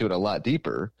actually get into it a lot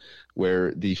deeper,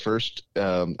 where the first,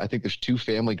 I think there's 2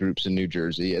 family groups in New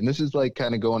Jersey, and this is like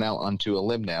kind of going out onto a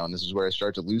limb now, and this is where I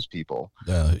start to lose people.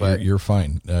 You're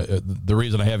fine. The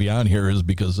reason I have you on here is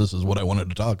because this is what I wanted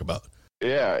to talk about.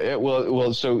 Yeah.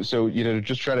 Well. So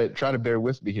just try to bear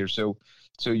with me here. So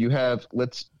you have,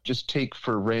 let's just take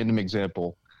for random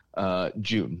example,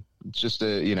 June. It's just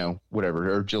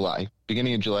whatever, or July,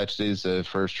 beginning of July. Today's the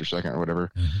 1st or 2nd or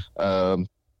whatever. Mm-hmm.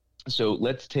 So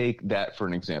let's take that for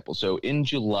an example. So in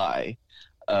July,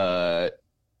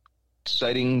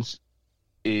 sightings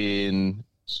in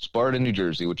Sparta, New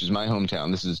Jersey, which is my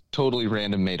hometown. This is totally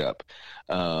random, made up.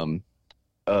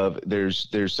 There's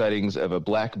sightings of a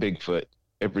black Bigfoot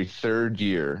every 3rd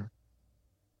year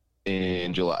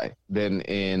in July. Then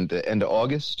in the end of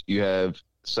August, you have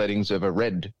sightings of a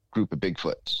red group of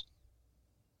Bigfoots.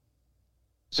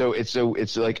 So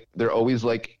it's like they're always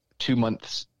like 2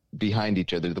 months behind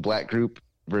each other, the black group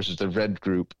versus the red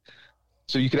group.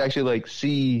 So you could actually like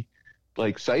see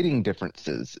like sighting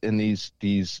differences in the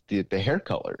hair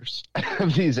colors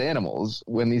of these animals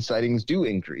when these sightings do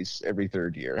increase every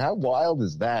 3rd year. How wild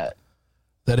is that?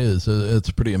 That is,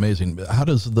 it's pretty amazing. How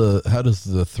does the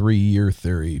 3-year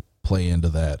theory play into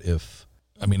that?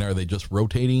 Are they just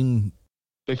rotating?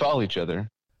 They follow each other.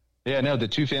 Yeah, no, the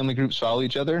 2 family groups follow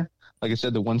each other. Like I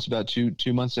said, the one's about two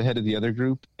months ahead of the other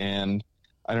group, and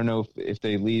I don't know if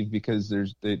they leave because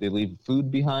they leave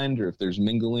food behind, or if there's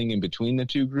mingling in between the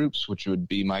 2 groups, which would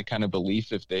be my kind of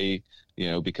belief if they,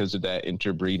 because of that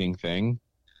interbreeding thing.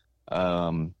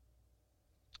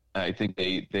 I think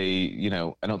they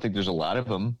I don't think there's a lot of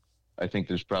them. I think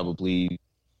there's probably,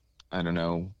 I don't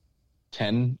know,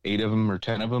 8 of them or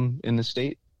 10 of them in the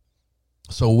state.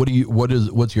 So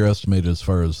what's your estimate as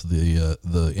far as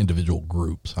the individual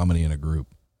groups? How many in a group?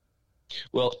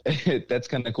 Well, that's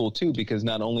kind of cool too, because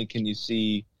not only can you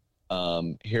see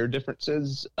hair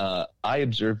differences, I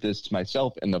observed this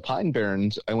myself in the Pine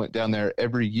Barrens. I went down there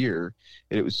every year,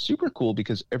 and it was super cool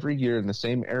because every year in the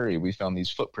same area we found these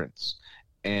footprints,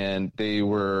 and they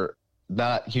were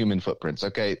not human footprints.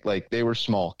 Okay, like they were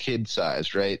small, kid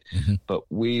sized, right? Mm-hmm. But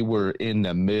we were in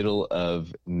the middle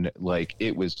of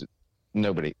it was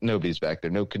nobody's back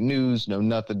there, no canoes, no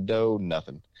nothing,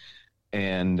 nothing.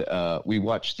 And we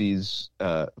watched these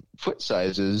foot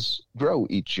sizes grow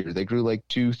each year. They grew like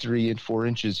 2, 3, and 4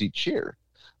 inches each year.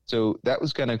 So that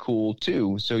was kind of cool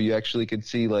too. So you actually could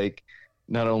see like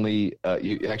not only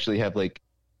you actually have like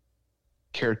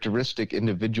characteristic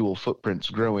individual footprints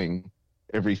growing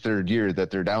every 3rd year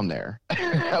that they're down there.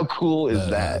 How cool is that?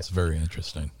 That's very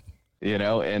interesting.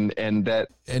 And that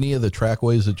any of the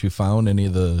trackways that you found, any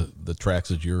of the tracks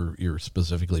that you're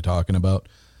specifically talking about,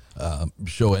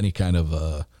 show any kind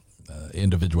of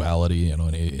individuality,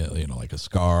 like a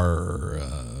scar or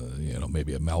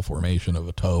maybe a malformation of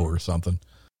a toe or something?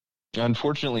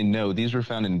 Unfortunately, no. These were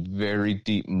found in very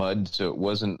deep mud, so it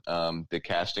wasn't. The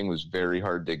casting was very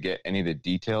hard to get any of the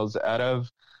details out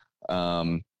of.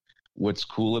 What's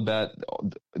cool about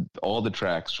all the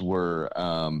tracks were,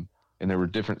 and there were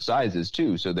different sizes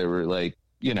too. So they were like,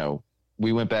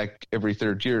 we went back every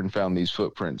 3rd year and found these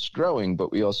footprints growing,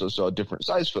 but we also saw different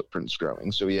size footprints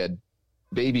growing. So we had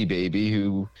baby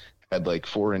who had like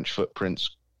 4-inch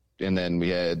footprints, and then we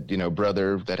had,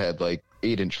 brother that had like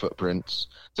 8-inch footprints.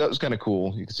 So that was kind of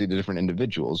cool. You could see the different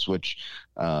individuals, which,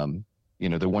 the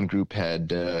one group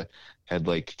had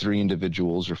like 3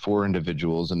 individuals or 4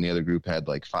 individuals, and the other group had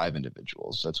like 5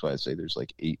 individuals. That's why I say there's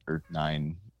like 8 or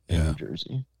 9 in New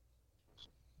Jersey.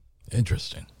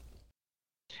 Interesting.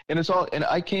 And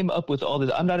I came up with all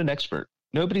this. I'm not an expert.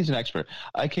 Nobody's an expert.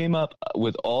 I came up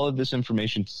with all of this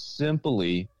information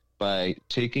simply by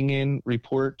taking in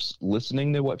reports,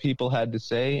 listening to what people had to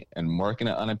say, and marking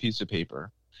it on a piece of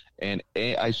paper. And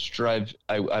I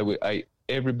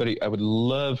would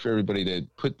love for everybody to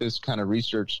put this kind of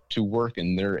research to work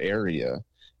in their area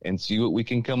and see what we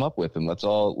can come up with. And let's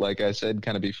all, like I said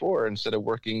kind of before, instead of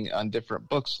working on different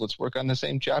books, let's work on the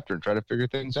same chapter and try to figure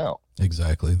things out.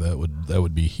 Exactly. That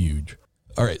would be huge.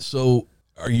 All right. So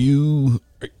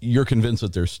you're convinced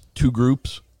that there's 2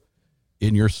 groups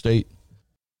in your state?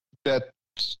 That's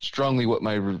strongly what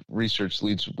my research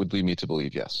would lead me to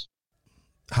believe. Yes.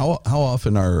 How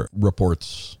often are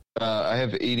reports? I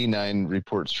have 89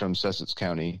 reports from Sussex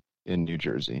County in New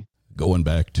Jersey. Going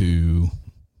back to?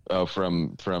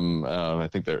 From I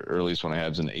think the earliest one I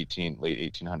have is in the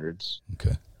late 1800s.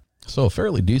 Okay. So a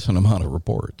fairly decent amount of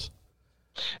reports.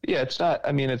 Yeah, it's not.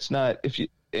 I mean, it's not. If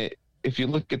you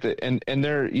look at the and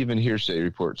there are even hearsay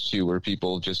reports too, where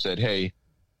people just said, "Hey,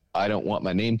 I don't want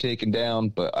my name taken down,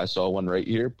 but I saw one right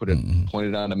here,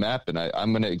 pointed on a map, and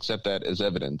I'm going to accept that as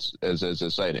evidence, as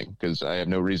a sighting, because I have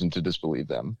no reason to disbelieve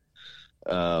them."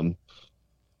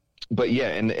 But yeah,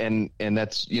 and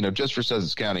that's, just for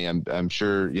Sussex County. I'm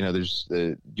sure, there's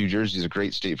New Jersey is a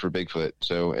great state for Bigfoot,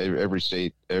 so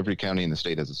every county in the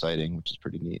state has a sighting, which is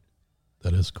pretty neat.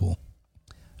 That is cool.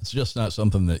 It's just not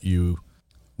something that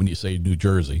when you say New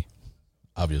Jersey,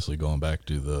 obviously going back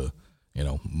to the,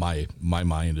 my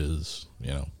mind is,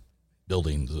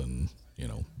 buildings and,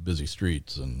 busy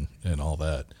streets and all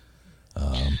that.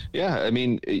 Yeah, I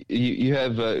mean, you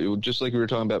have, just like we were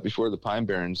talking about before, the Pine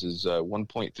Barrens is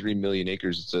 1.3 million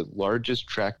acres. It's the largest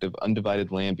tract of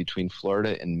undivided land between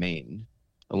Florida and Maine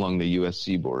along the U.S.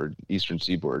 seaboard, eastern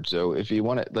seaboard. So if you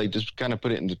want to, just kind of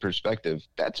put it into perspective,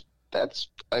 that's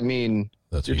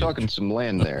you're huge. talking some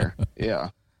land there. Yeah.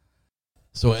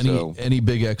 So any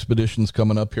big expeditions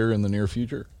coming up here in the near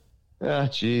future?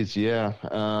 Geez, yeah.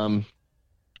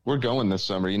 We're going this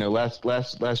summer.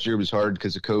 Last year was hard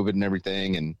because of COVID and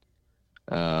everything,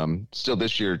 and still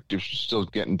this year, still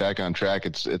getting back on track.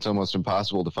 It's almost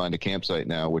impossible to find a campsite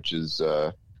now, which is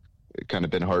kind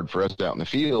of been hard for us out in the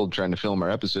field trying to film our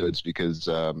episodes, because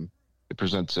it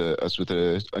presents us with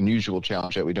an unusual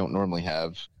challenge that we don't normally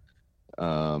have.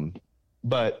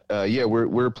 But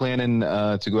we're planning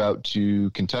to go out to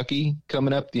Kentucky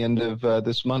coming up the end of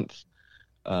this month.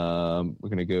 We're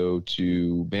going to go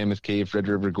to Mammoth Cave, Red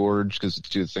River Gorge, because it's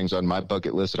two things on my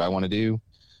bucket list that I want to do.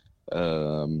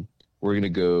 We're going to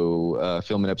go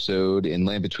film an episode in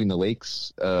Land Between the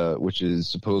Lakes, which is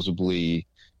supposedly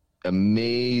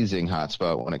amazing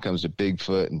hotspot when it comes to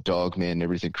Bigfoot and Dogman and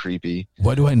everything creepy.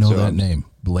 Why do I know that name,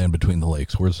 Land Between the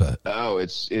Lakes? Where's that? Oh,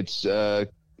 it's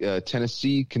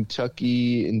Tennessee,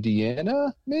 Kentucky,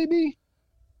 Indiana, maybe?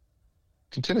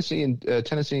 Tennessee and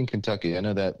Kentucky. I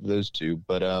know that those two,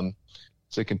 but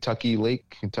it's a Kentucky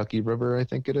Lake, Kentucky River, I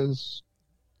think it is.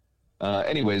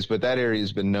 Anyways, but that area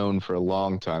has been known for a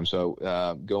long time,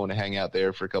 so going to hang out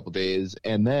there for a couple days,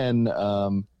 and then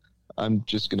I'm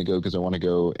just going to go because I want to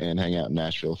go and hang out in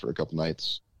Nashville for a couple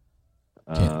nights.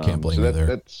 Can't blame you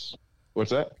there.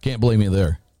 What's that? Can't blame you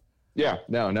there. Yeah,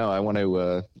 no, I want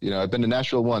to. I've been to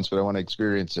Nashville once, but I want to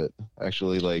experience it.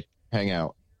 Actually, hang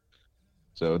out.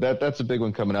 So that's a big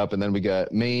one coming up. And then we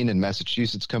got Maine and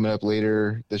Massachusetts coming up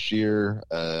later this year.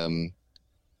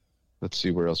 Let's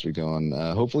see, where else we're going.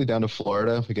 Hopefully down to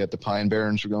Florida. We got the Pine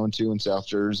Barrens we're going to in South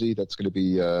Jersey. That's going to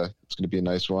be it's going to be a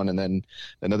nice one. And then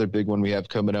another big one we have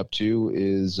coming up too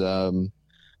is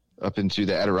up into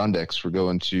the Adirondacks. We're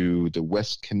going to the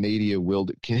West Canada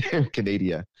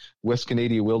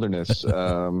Wilderness.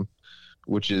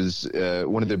 Which is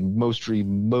one of the most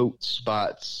remote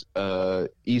spots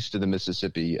east of the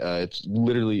Mississippi. It's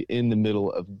literally in the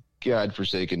middle of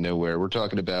godforsaken nowhere. We're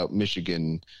talking about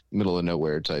Michigan, middle of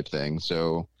nowhere type thing.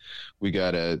 So we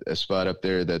got a spot up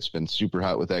there that's been super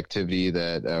hot with activity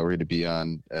that we're going to be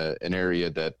on, an area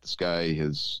that this guy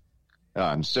has.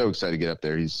 I'm so excited to get up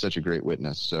there. He's such a great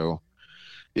witness. So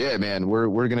yeah, man, we're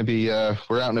going to be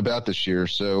we're out and about this year.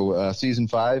 So season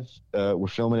 5, we're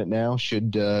filming it now.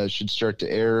 Should start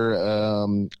to air.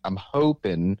 I'm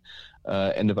hoping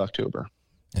end of October.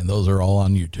 And those are all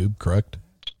on YouTube, correct?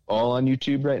 All on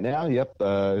YouTube right now. Yep.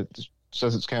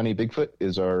 Sussex County Bigfoot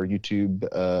is our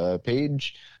YouTube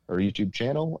page, our YouTube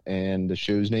channel, and the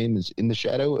show's name is In the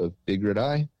Shadow of Big Red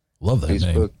Eye. Love that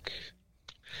Facebook. name.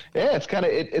 Yeah, it's kind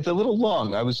of it's a little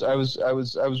long. I was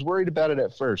worried about it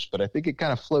at first, but I think it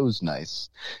kind of flows nice.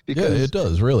 Because yeah, it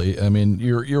does really. I mean,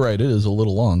 you're right. It is a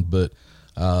little long, but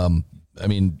I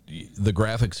mean, the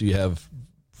graphics you have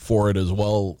for it as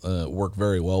well work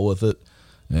very well with it,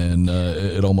 and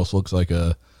it almost looks like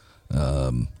a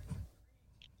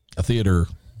theater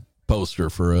poster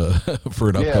for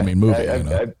an upcoming movie.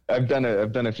 I've done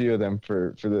a few of them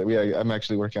for the. Yeah, I'm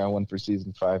actually working on one for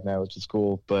season 5 now, which is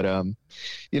cool. But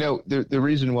the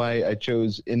reason why I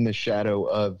chose In the Shadow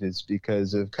of is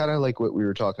because of kind of like what we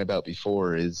were talking about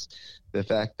before, is the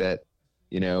fact that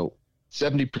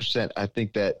 70%. I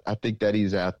think that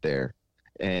he's out there,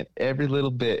 and every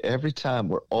little bit, every time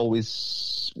we're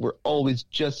always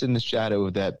just in the shadow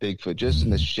of that Bigfoot, just in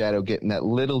the shadow, getting that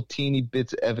little teeny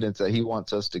bits of evidence that he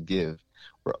wants us to give.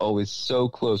 We're always so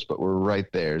close, but we're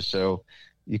right there. So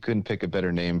you couldn't pick a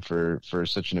better name for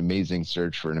such an amazing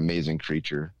search for an amazing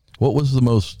creature. What was the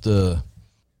most,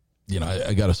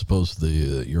 I got to suppose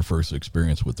your first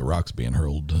experience with the rocks being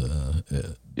hurled.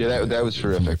 That was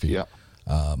terrific. Yeah.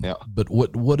 But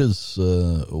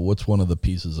what's one of the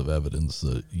pieces of evidence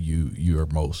that you are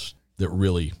most, that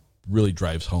really really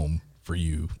drives home for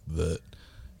you that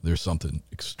there's something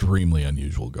extremely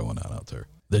unusual going on out there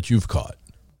that you've caught?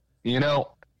 You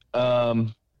know, I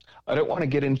don't want to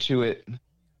get into it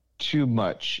too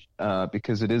much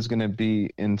because it is going to be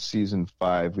in season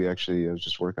 5. I was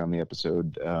just working on the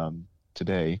episode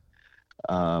today.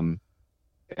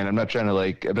 And I'm not trying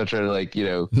to you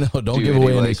know. No, don't give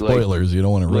away any spoilers. You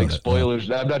don't want to ruin it. Spoilers.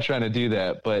 No. I'm not trying to do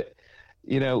that, but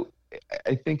you know,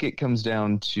 I think it comes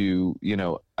down to, you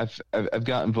know, I've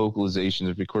gotten vocalizations,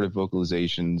 I've recorded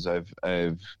vocalizations,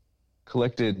 I've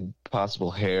collected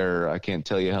possible hair. I can't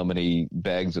tell you how many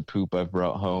bags of poop I've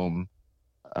brought home.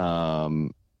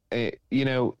 You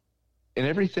know, and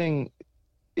everything,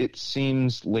 it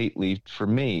seems lately for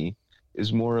me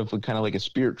is more of a kind of like a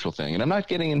spiritual thing. And I'm not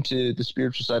getting into the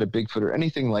spiritual side of Bigfoot or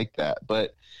anything like that.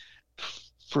 But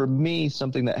for me,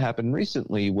 something that happened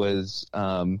recently was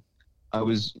I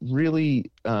was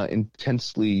really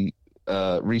intensely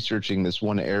researching this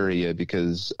one area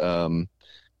because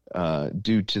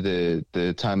due to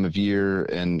the time of year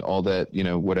and all that, you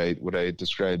know, what I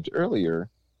described earlier,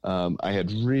 I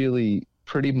had really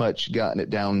pretty much gotten it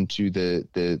down to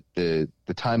the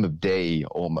time of day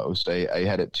almost. I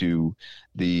had it to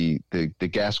the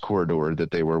gas corridor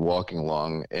that they were walking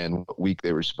along and what week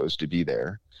they were supposed to be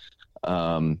there,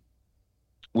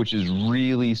 which is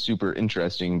really super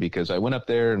interesting because I went up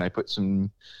there and I put some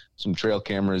trail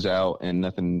cameras out and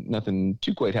nothing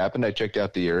too quite happened. I checked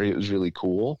out the area. It was really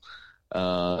cool.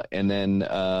 And then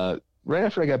right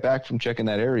after I got back from checking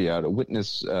that area out, a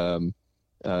witness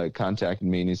contacted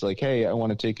me and he's like, "Hey, I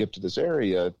want to take you up to this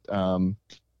area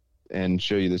and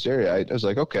show you this area." I was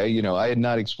like, okay, you know, I had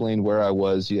not explained where I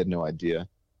was. He had no idea.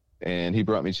 And he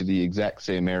brought me to the exact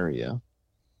same area.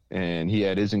 And he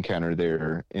had his encounter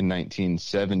there in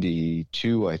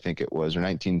 1972, I think it was, or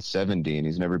 1970, and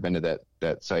he's never been to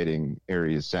that sighting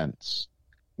area since.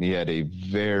 And he had a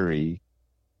very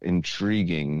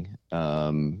intriguing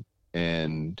and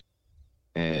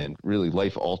really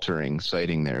life-altering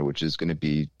sighting there, which is going to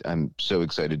be, I'm so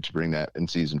excited to bring that in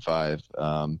season 5.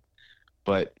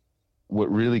 But what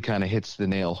really kind of hits the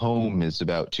nail home is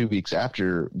about 2 weeks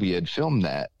after we had filmed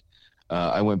that,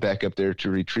 I went back up there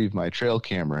to retrieve my trail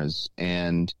cameras.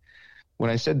 And when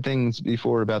I said things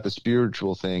before about the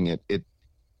spiritual thing,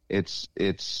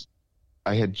 it's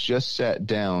I had just sat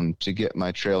down to get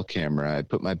my trail camera. I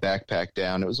put my backpack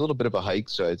down. It was a little bit of a hike,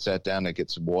 so I sat down to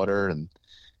get some water. And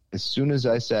as soon as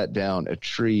I sat down, a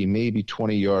tree maybe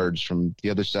 20 yards from the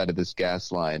other side of this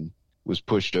gas line was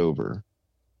pushed over.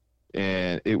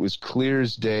 And it was clear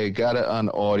as day. Got it on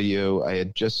audio. I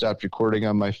had just stopped recording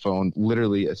on my phone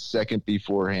literally a second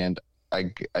beforehand.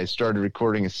 I started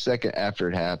recording a second after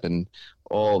it happened,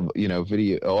 all, you know,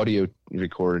 audio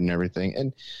recorded and everything.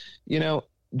 And, you know,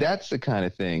 that's the kind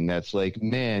of thing that's like,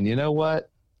 man, you know what?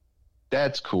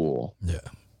 That's cool. Yeah.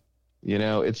 You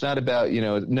know, it's not about, you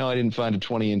know, no, I didn't find a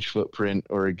 20-inch footprint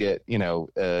or get,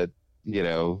 the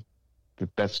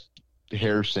best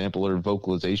hair sample or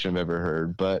vocalization I've ever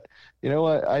heard. But you know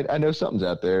what? I know something's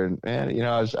out there. And man, you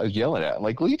know, I was yelling at him,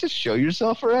 like, will you just show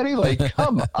yourself already? Like,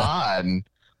 come on.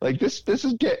 Like this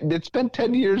is it's been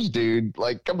 10 years, dude.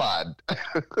 Like, come on.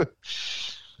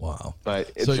 Wow.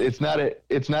 But it's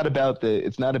not about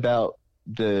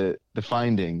the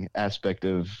finding aspect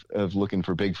of looking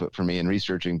for Bigfoot for me and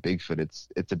researching Bigfoot.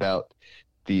 It's about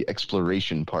the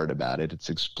exploration part about it. It's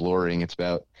exploring. It's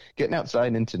about getting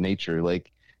outside into nature.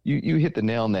 Like you hit the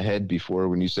nail on the head before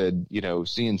when you said, you know,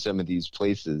 seeing some of these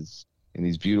places and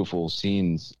these beautiful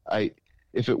scenes.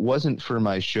 If it wasn't for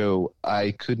my show,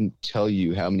 I couldn't tell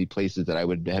you how many places that I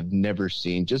would have never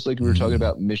seen. Just like we were talking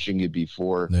about Michigan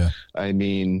before. Yeah. I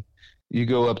mean, you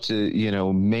go up to, you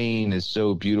know, Maine is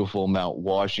so beautiful, Mount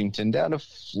Washington, down to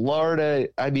Florida.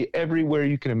 I mean, everywhere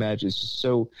you can imagine. It's just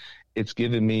it's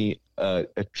given me a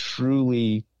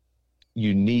truly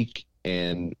unique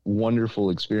and wonderful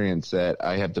experience that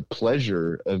I have the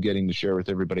pleasure of getting to share with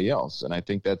everybody else. And I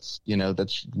think that's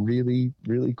really,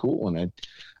 really cool. And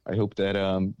I hope that,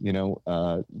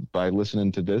 by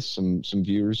listening to this, some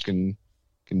viewers can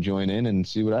join in and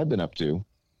see what I've been up to.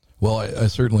 Well, I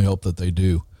certainly hope that they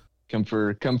do. Come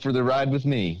for the ride with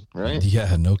me, right?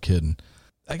 Yeah, no kidding.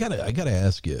 I gotta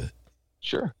ask you.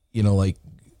 Sure. You know, like,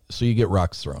 so you get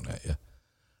rocks thrown at you.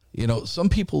 You know, some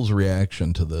people's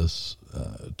reaction to this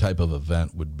type of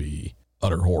event would be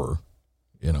utter horror.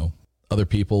 You know, other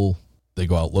people, they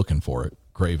go out looking for it,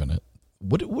 craving it.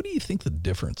 What do you think the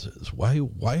difference is? Why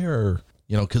are,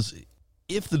 you know, because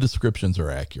if the descriptions are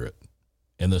accurate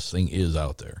and this thing is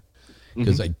out there,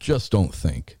 because I just don't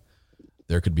think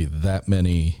there could be that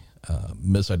many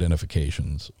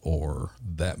misidentifications or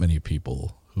that many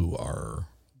people who are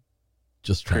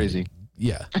just trying Crazy.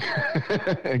 Yeah.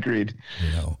 Agreed.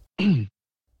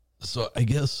 So I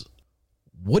guess,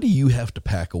 what do you have to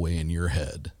pack away in your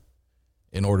head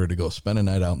in order to go spend a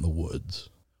night out in the woods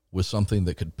with something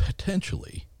that could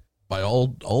potentially, by all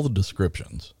the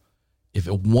descriptions, if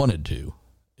it wanted to,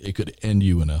 it could end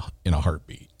you in a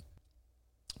heartbeat.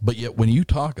 But yet when you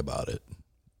talk about it,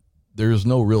 there's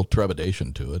no real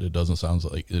trepidation to it. It doesn't sound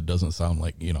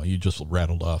like, you just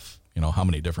rattled off, how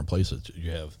many different places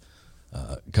you have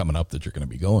coming up that you're going to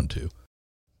be going to.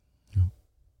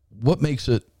 What makes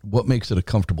it a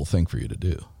comfortable thing for you to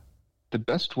do? The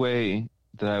best way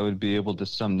that I would be able to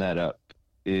sum that up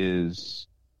is,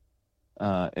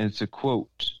 and it's a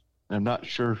quote, and I'm not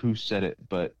sure who said it,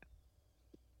 but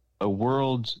a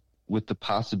world with the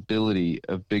possibility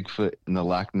of Bigfoot and the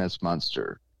Loch Ness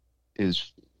Monster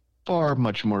is far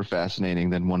much more fascinating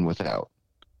than one without.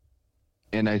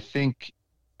 And I think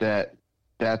that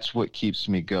that's what keeps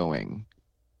me going,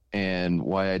 and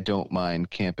why I don't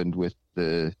mind camping with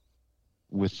the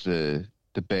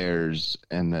bears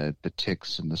and the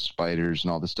ticks and the spiders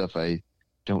and all the stuff. I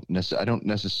don't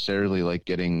necessarily like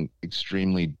getting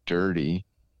extremely dirty,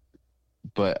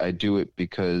 but I do it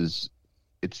because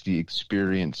it's the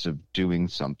experience of doing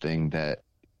something that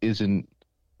isn't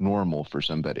normal for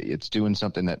somebody. It's doing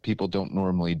something that people don't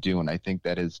normally do. And I think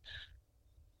that is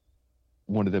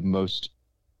one of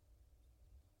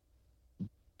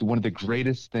the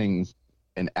greatest things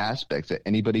and aspects that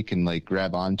anybody can like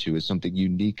grab onto, is something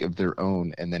unique of their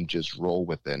own, and then just roll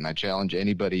with it. And I challenge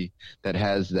anybody that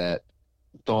has that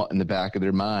thought in the back of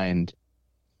their mind,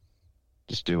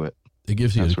 just do it. It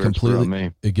gives you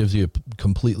a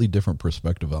completely different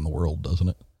perspective on the world, doesn't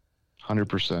it?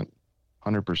 100%.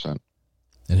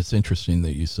 And it's interesting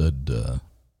that you said,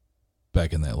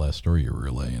 back in that last story you were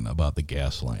relaying about the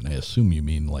gas line, I assume you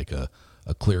mean like a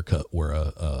clear cut where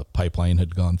a pipeline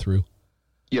had gone through?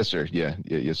 Yes, sir. Yeah.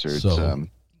 Yes, sir. So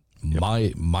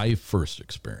Yep. my first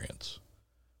experience,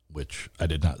 which I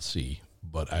did not see,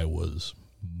 but I was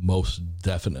most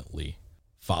definitely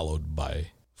followed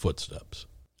by footsteps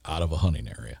out of a hunting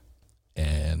area.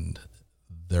 And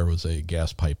there was a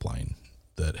gas pipeline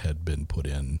that had been put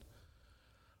in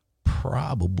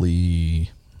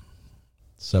probably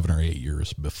 7 or 8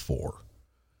 years before.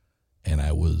 And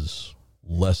I was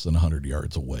less than 100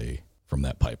 yards away from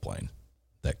that pipeline.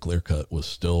 That clear cut was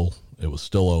still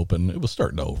open. It was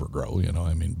starting to overgrow,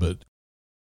 but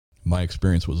my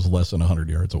experience was less than 100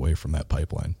 yards away from that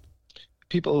pipeline.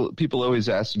 People always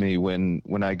ask me when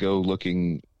I go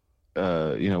looking,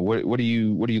 what do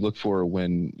you look for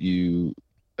when you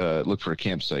look for a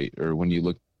campsite, or when you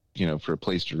look, for a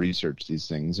place to research these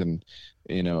things? And,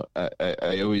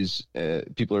 I always,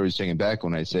 people are always taken back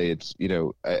when I say it's,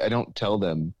 I don't tell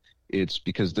them it's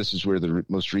because this is where the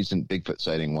most recent Bigfoot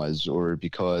sighting was, or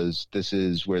because this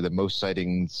is where the most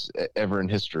sightings ever in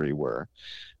history were.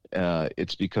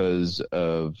 It's because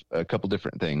of a couple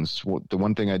different things. The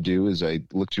one thing I do is I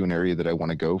look to an area that I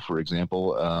want to go. For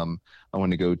example, I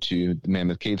want to go to the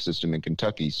Mammoth Cave System in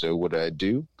Kentucky. So what I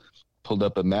do, pulled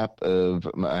up a map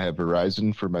I have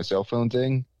Verizon for my cell phone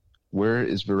thing. Where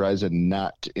is Verizon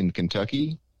not in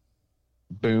Kentucky?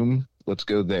 Boom. Let's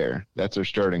go there. That's our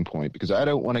starting point, because I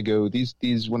don't want to go these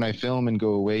when I film and go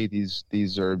away,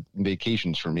 these are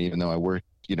vacations for me, even though I work,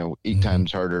 8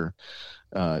 times harder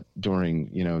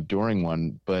during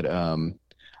one. But I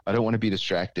don't want to be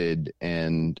distracted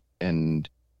and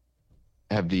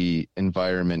have the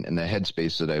environment and the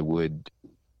headspace that I would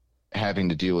having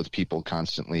to deal with people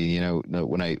constantly.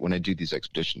 When I do these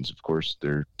expeditions, of course,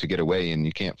 they're to get away, and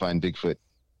you can't find Bigfoot,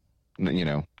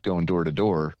 going door to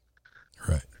door.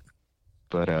 Right.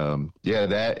 But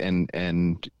that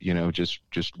and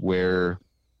just where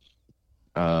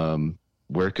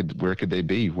could they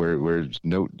be? Where's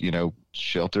no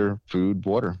shelter, food,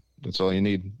 water. That's all you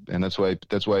need. And that's why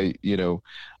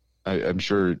I'm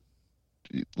sure,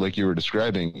 like you were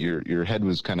describing, your head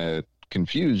was kind of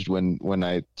confused when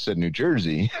I said New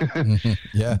Jersey.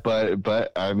 Yeah.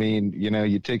 But I mean,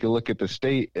 you take a look at the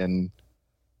state, and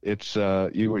it's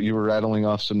you were rattling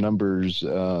off some numbers,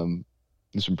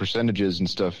 and some percentages and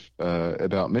stuff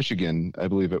about Michigan, I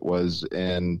believe it was,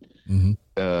 and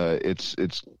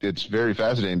it's very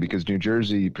fascinating, because New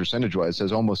Jersey percentage-wise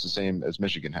has almost the same as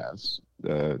Michigan has,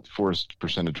 forest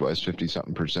percentage-wise,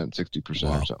 50-something percent, 60%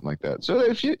 Wow. or something like that. So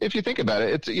if you think about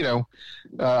it, it's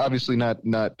obviously not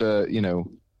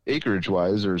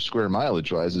acreage-wise or square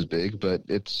mileage-wise is big, but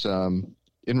it's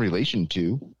in relation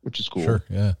to, which is cool. Sure,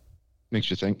 yeah. Makes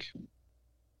you think.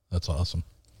 That's awesome.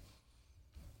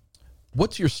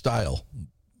 What's your style?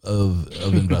 of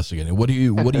investigating. What are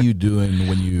you doing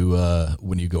when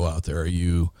you go out there? Are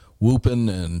you whooping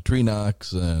and tree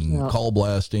knocks and call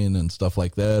blasting and stuff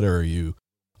like that, or are you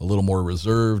a little more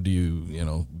reserved? Do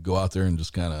you go out there and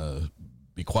just kind of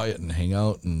be quiet and hang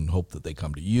out and hope that they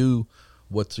come to you?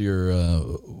 What's your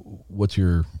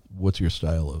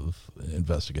style of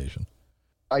investigation?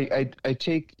 I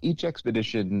take each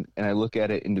expedition and I look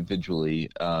at it individually,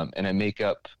 and I make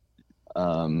up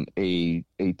a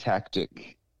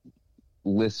tactic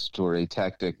list or a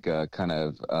tactic kind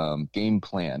of game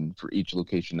plan for each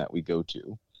location that we go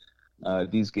to.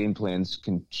 These game plans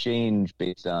can change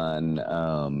based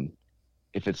on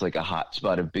if it's like a hot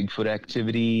spot of Bigfoot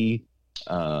activity,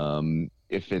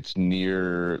 if it's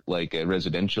near like a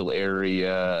residential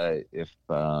area, if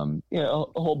a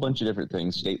whole bunch of different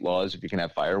things, state laws, if you can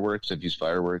have fireworks. I've used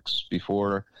fireworks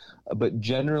before, but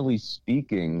generally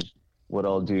speaking, what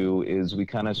I'll do is we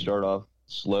kind of start off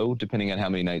slow, depending on how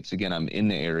many nights, again, I'm in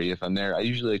the area. If I'm there, I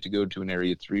usually like to go to an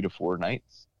area 3 to 4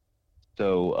 nights.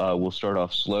 So we'll start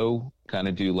off slow, kind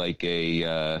of do like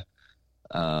a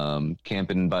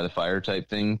camping by the fire type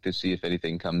thing to see if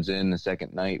anything comes in. The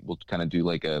second night, we'll kind of do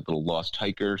like a little lost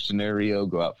hiker scenario,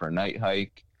 go out for a night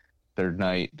hike. Third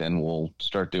night, then we'll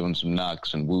start doing some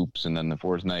knocks and whoops. And then the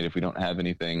fourth night, if we don't have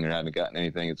anything or haven't gotten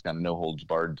anything, it's kind of no holds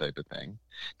barred type of thing.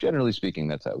 Generally speaking,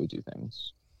 that's how we do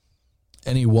things.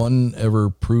 Anyone ever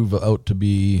prove out to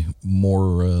be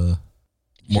more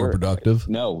productive?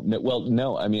 No.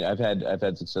 I mean, I've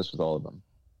had success with all of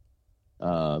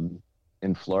them.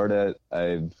 In Florida,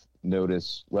 I've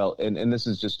noticed, and this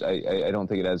is just, I don't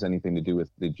think it has anything to do with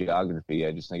the geography.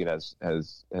 I just think it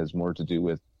has more to do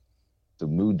with the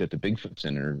mood that the Bigfoot's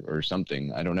in or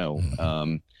something. I don't know.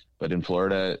 But in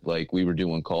Florida, like we were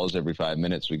doing calls every 5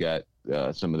 minutes. We got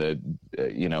some of the,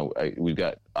 we've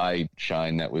got eye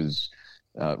shine that was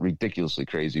ridiculously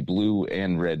crazy, blue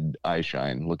and red eye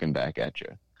shine looking back at you.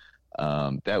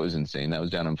 That was insane. That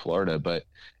was down in Florida. But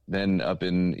then up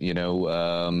in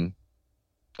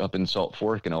Salt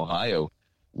Fork in Ohio,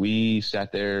 we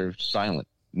sat there silent,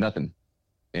 nothing.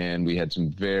 And we had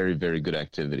some very, very good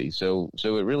activity. So it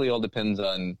really all depends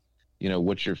on,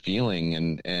 what you're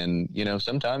feeling. And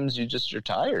sometimes you're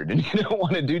tired and you don't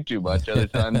want to do too much. Other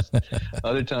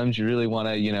times you really want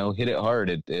to, hit it hard.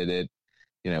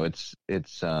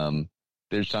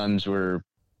 There's times where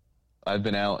I've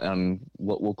been out on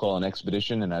what we'll call an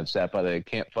expedition and I've sat by the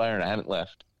campfire and I haven't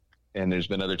left. And there's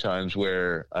been other times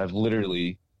where I've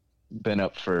literally been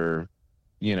up for,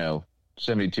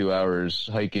 72 hours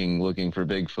hiking, looking for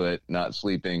Bigfoot, not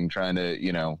sleeping, trying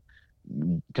to,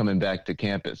 coming back to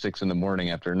camp at 6 a.m.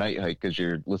 after a night hike because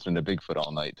you're listening to Bigfoot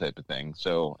all night type of thing.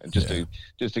 So just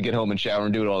to get home and shower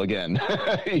and do it all again,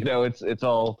 it's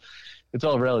all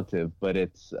relative, but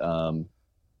it's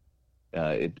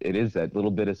it is that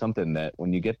little bit of something that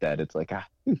when you get that, it's like,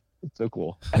 it's so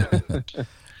cool.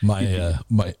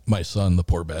 My son, the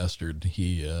poor bastard,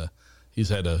 he's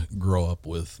had to grow up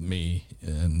with me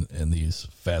and these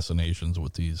fascinations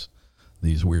with these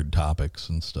weird topics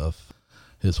and stuff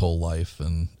his whole life.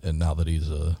 And now that he's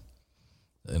an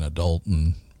adult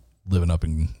and living up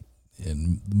in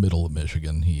the middle of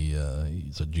Michigan,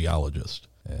 he's a geologist.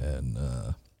 And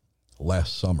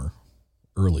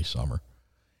early summer,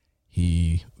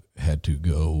 he had to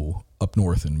go up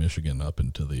north in Michigan, up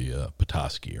into the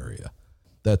Petoskey area.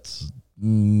 That's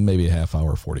maybe a half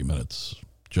hour, 40 minutes,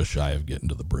 just shy of getting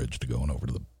to the bridge to going over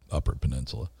to the Upper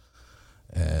Peninsula.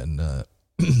 And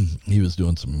he was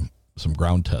doing some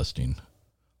ground testing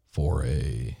for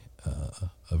a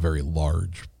very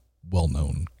large,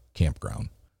 well-known campground,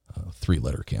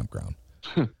 3-letter campground,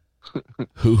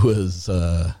 who was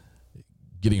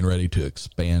getting ready to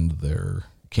expand their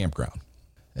campground.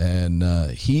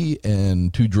 And he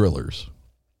and 2 drillers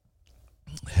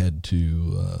had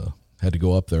to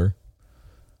go up there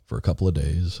for a couple of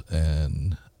days,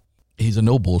 and he's a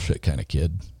no bullshit kind of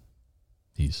kid.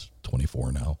 He's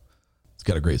 24 now. He's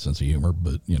got a great sense of humor,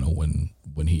 but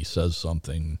when he says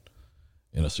something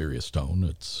in a serious tone,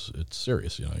 it's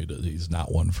serious. He's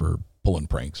not one for pulling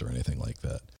pranks or anything like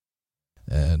that.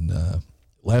 And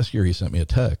last year he sent me a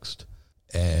text,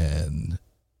 and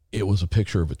it was a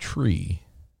picture of a tree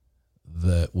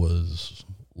that was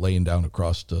laying down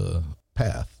across the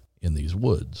path in these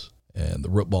woods. And the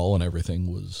root ball and everything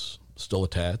was still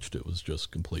attached. It was just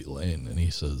complete laying. And he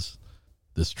says,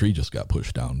 this tree just got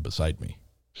pushed down beside me,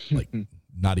 like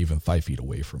not even 5 feet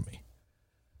away from me.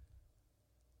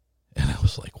 And I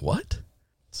was like, what?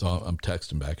 So I'm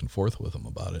texting back and forth with him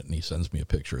about it. And he sends me a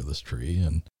picture of this tree.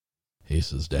 And he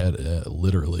says, Dad,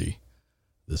 literally,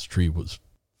 this tree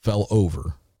fell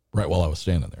over right while I was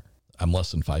standing there. I'm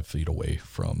less than 5 feet away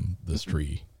from this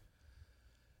tree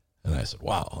And I said,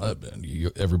 wow,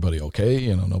 everybody okay?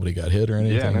 You know, nobody got hit or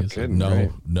anything? Yeah, no He said, kidding, no,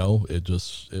 right. no,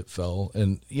 it fell.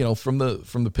 And, you know, from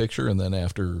the picture and then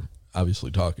after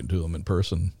obviously talking to him in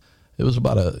person, it was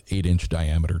about a 8-inch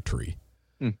diameter tree.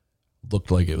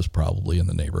 Looked like it was probably in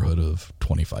the neighborhood of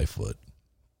 25 foot.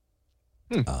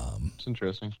 It's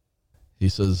interesting. He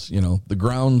says, you know, the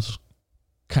ground's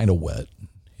kind of wet.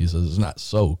 He says it's not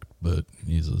soaked, but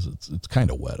he says it's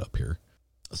kind of wet up here.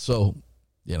 So,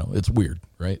 you know, it's weird,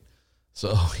 right?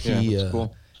 So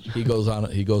Cool. he goes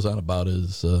on about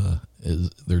his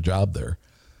their job there,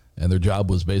 and their job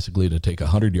was basically to take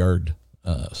 100-yard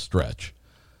stretch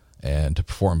and to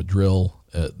perform a drill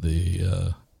at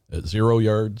 0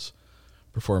 yards,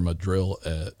 perform a drill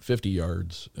at 50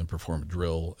 yards, and perform a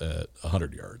drill at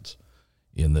 100 yards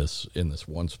in this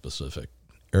one specific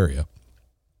area.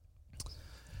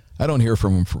 I don't hear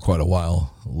from him for quite a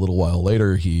while. A little while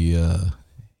later, he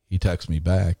texts me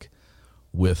back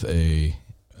with a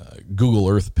Google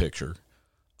Earth picture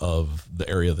of the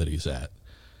area that he's at.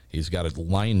 He's got a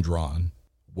line drawn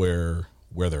where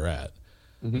they're at.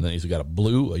 Mm-hmm. And then he's got a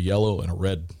blue, a yellow, and a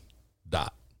red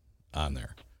dot on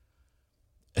there.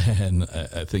 And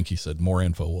I think he said more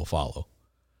info will follow.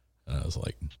 And I was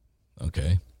like,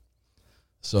 okay.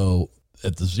 So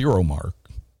at the 0 mark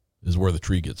is where the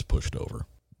tree gets pushed over.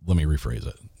 Let me rephrase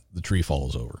it. The tree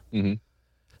falls over. Mm-hmm.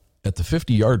 At the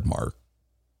 50-yard mark,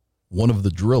 one of the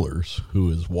drillers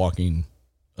who is walking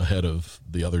ahead of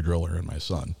the other driller and my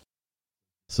son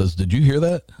says, "Did you hear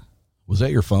that? Was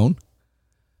that your phone?"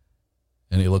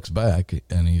 And he looks back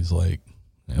and he's like,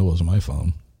 "It wasn't my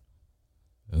phone."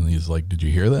 And he's like, "Did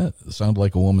you hear that? It sounded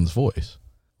like a woman's voice."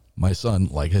 My son,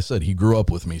 like I said, he grew up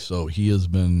with me, so he has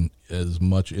been as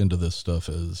much into this stuff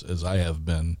as I have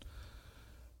been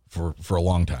for a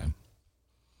long time.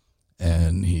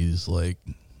 And he's like,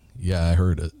 "Yeah, I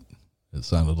heard it. It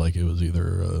sounded like it was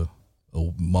either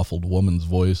a muffled woman's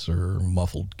voice or a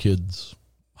muffled kid's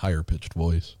higher pitched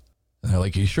voice." And I'm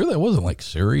like, "You sure that wasn't like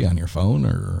Siri on your phone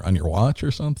or on your watch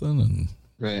or something?" And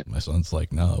right. My son's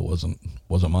like, "No, it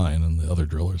wasn't mine." And the other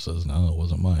driller says, "No, it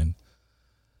wasn't mine."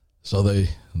 So they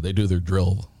do their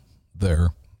drill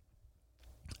there,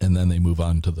 and then they move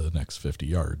on to the next 50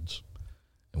 yards.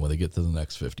 And when they get to the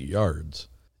next 50 yards,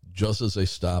 just as they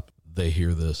stop, they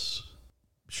hear this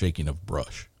shaking of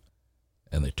brush.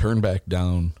 And they turn back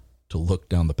down to look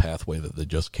down the pathway that they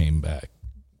just came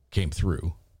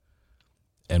through.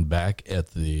 And back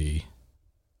at the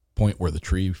point where the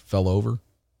tree fell over,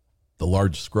 the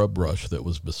large scrub brush that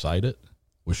was beside it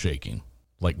was shaking,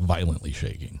 like violently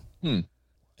shaking.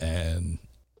 And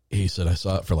he said, "I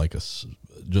saw it for like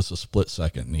just a split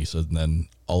second." And he said, and then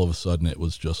all of a sudden it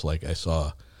was just like I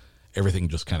saw everything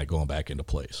just kind of going back into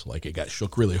place. Like it got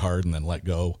shook really hard and then let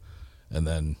go. And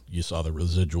then you saw the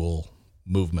residual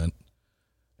movement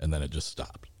and then it just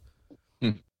stopped.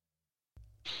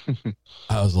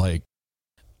 I was like,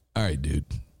 "All right, dude,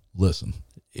 listen,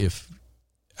 if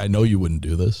I know you wouldn't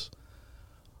do this,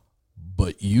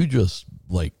 but you just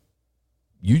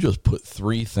put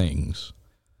 3 things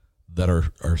that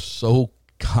are so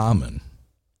common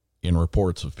in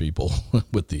reports of people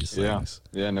with these things.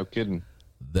 Yeah, no kidding.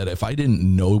 That if I didn't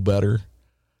know better,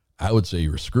 I would say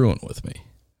you were screwing with me."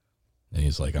 And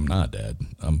he's like, "I'm not, Dad.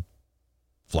 I'm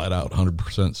flat out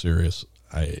 100% serious.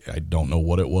 I don't know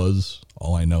what it was.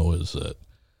 All I know is that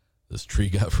this tree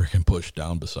got freaking pushed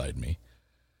down beside me.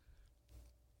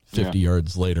 50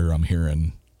 yards later, I'm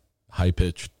hearing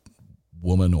high-pitched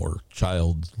woman or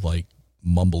child like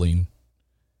mumbling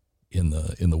in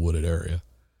the wooded area.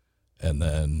 And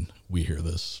then we hear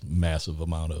this massive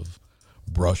amount of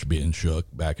brush being shook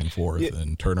back and forth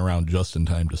and turn around just in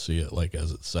time to see it like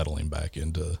as it's settling back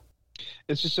into."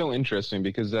 It's just so interesting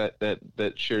because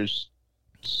that shares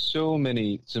so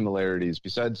many similarities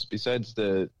besides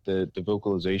the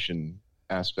vocalization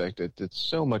aspect. It's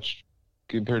so much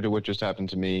compared to what just happened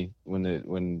to me when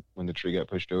the tree got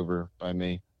pushed over by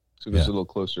me. So it was a little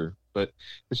closer, but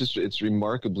it's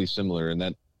remarkably similar. And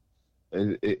that,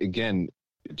 again,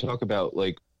 talk about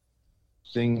like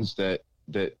things that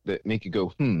make you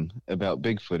go, about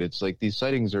Bigfoot. It's like these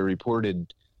sightings are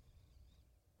reported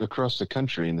across the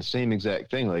country in the same exact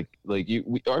thing.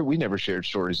 We never shared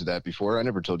stories of that before. I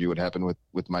never told you what happened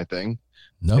with my thing.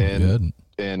 No, you hadn't.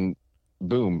 And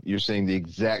boom, you're saying the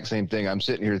exact same thing. I'm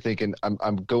sitting here thinking,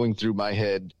 I'm going through my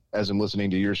head as I'm listening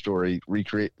to your story,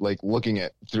 recreate, like looking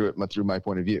at through my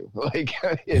point of view. Like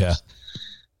it's,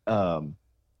 and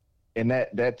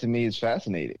that to me is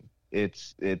fascinating.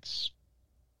 It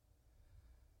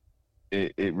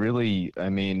really, I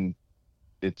mean,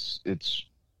 it's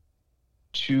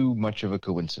too much of a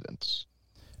coincidence.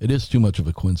 It is too much of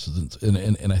a coincidence.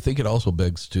 And I think it also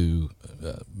begs to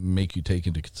make you take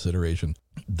into consideration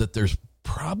that there's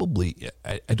probably,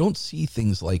 I don't see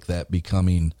things like that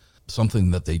becoming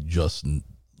something that they just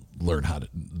learn how to,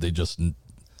 they just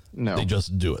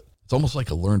do it. It's almost like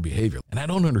a learned behavior. And I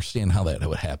don't understand how that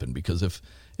would happen, because if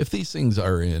these things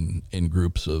are in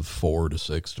groups of 4 to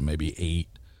 6 to maybe 8,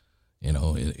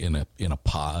 in a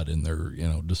pod, and they're,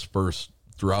 dispersed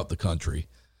throughout the country,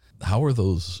 how are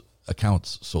those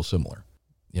accounts so similar?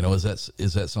 Is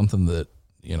that something that,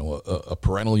 a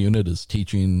parental unit is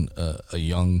teaching a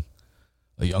young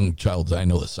child? I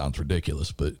know this sounds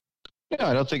ridiculous, but no,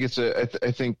 I don't think it's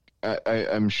I think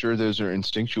I'm sure those are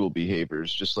instinctual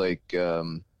behaviors, just like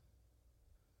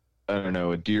I don't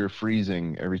know, a deer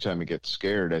freezing every time it gets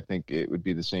scared. I think it would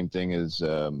be the same thing as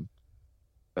a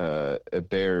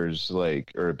bear's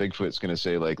or a Bigfoot's going to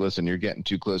say, like, listen, you're getting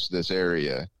too close to this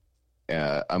area.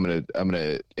 I'm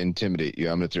gonna intimidate you.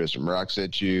 I'm gonna throw some rocks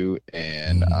at you,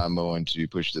 and I'm going to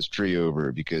push this tree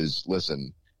over because,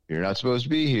 listen, you're not supposed to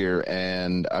be here,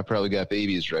 and I probably got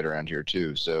babies right around here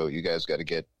too. So you guys got to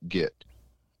get.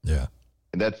 Yeah.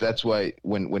 And that's why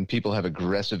when people have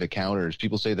aggressive encounters,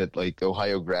 people say that, like,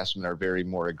 Ohio grassmen are very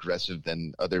more aggressive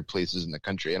than other places in the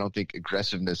country. I don't think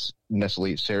aggressiveness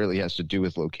necessarily has to do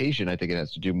with location. I think it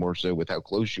has to do more so with how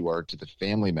close you are to the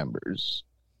family members,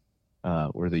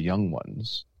 or the young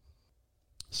ones.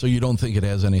 So you don't think it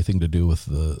has anything to do with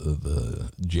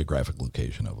the geographic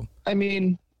location of them? I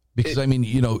mean, because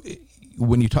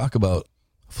when you talk about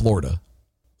Florida,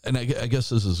 and I guess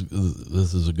this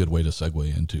is a good way to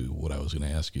segue into what I was going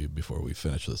to ask you before we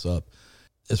finish this up.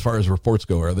 As far as reports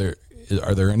go, are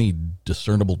there any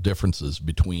discernible differences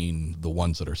between the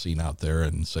ones that are seen out there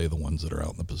and, say, the ones that are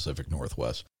out in the Pacific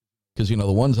Northwest? Because,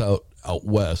 the ones out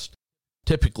west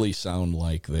typically sound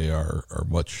like they are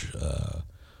much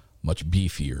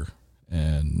beefier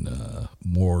and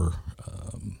more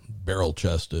barrel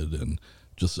chested, and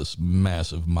just this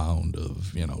massive mound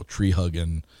of, tree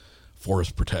hugging,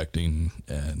 forest protecting,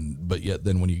 but yet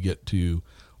then when you get to,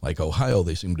 like, Ohio,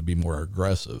 they seem to be more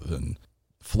aggressive, and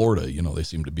Florida, they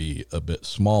seem to be a bit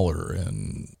smaller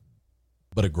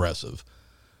but aggressive.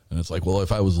 And it's like, well,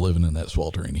 if I was living in that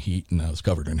sweltering heat and I was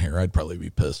covered in hair, I'd probably be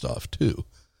pissed off too.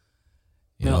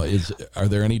 Are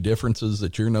there any differences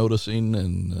that you're noticing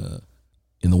in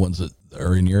the ones that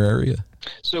are in your area?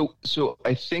 So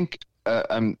I think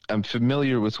I'm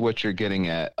familiar with what you're getting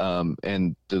at,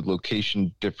 and the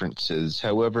location differences.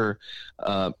 However,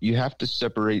 you have to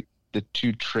separate the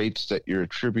two traits that you're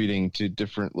attributing to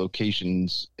different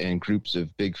locations and groups of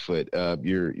Bigfoot.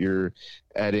 You're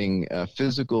adding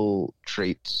physical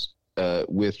traits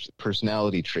with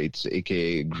personality traits,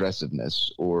 aka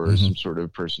aggressiveness or some sort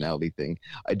of personality thing.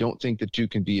 I don't think the two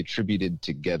can be attributed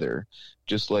together.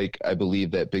 Just like I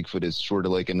believe that Bigfoot is sort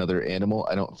of like another animal,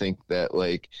 I don't think that,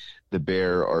 like, the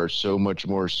bear are so much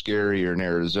more scarier in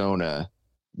Arizona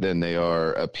than they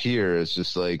are up here. It's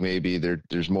just like maybe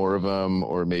there's more of them,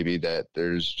 or maybe that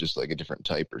there's just like a different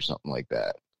type or something like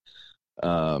that.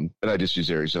 But I just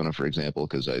use Arizona for example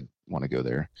because I want to go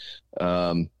there.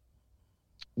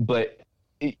 But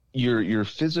your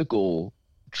physical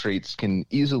traits can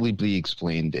easily be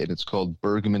explained, and it's called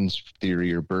Bergman's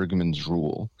theory or Bergman's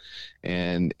rule.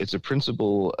 And it's a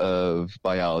principle of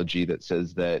biology that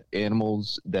says that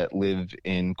animals that live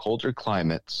in colder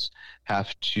climates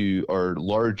are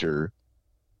larger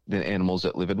than animals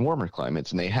that live in warmer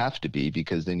climates, and they have to be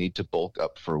because they need to bulk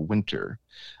up for winter.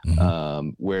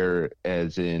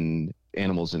 Whereas in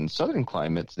animals in southern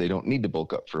climates, they don't need to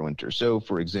bulk up for winter. So,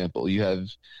 for example, you have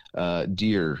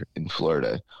deer in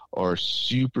Florida are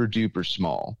super duper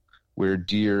small, where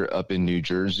deer up in New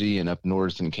Jersey and up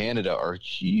north in Canada are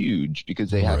huge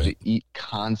because they have to eat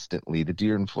constantly. The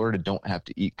deer in Florida don't have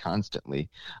to eat constantly.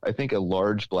 I think a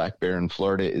large black bear in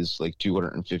Florida is like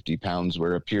 250 pounds,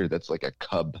 where up here that's like a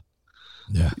cub.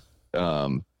 Yeah.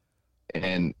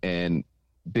 And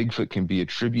Bigfoot can be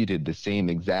attributed the same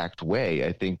exact way.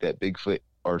 I think that Bigfoot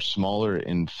are smaller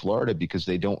in Florida because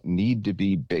they don't need to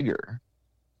be bigger.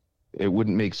 It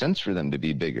wouldn't make sense for them to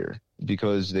be bigger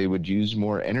because they would use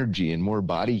more energy and more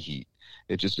body heat.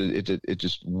 It just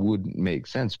wouldn't make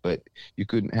sense. But you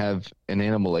couldn't have an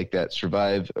animal like that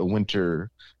survive a winter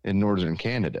in northern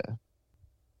Canada.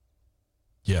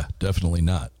 Yeah, definitely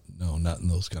not. No, not in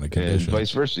those kind of conditions. And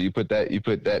vice versa. You put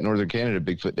that northern Canada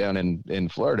Bigfoot down in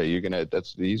Florida,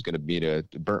 he's gonna meet a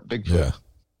burnt Bigfoot. Yeah,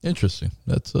 interesting.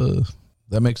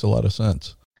 That makes a lot of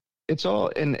sense. It's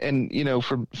all and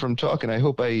from talking, I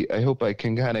hope I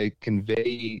can kind of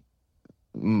convey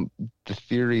the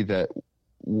theory that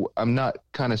I'm not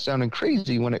kind of sounding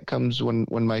crazy when it comes when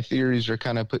my theories are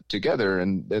kind of put together,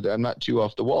 and that I'm not too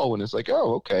off the wall when it's like,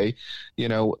 oh, okay,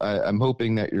 I'm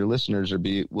hoping that your listeners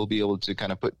will be able to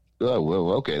kind of put, oh,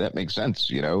 well, okay, that makes sense,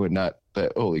 and not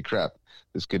that, holy crap,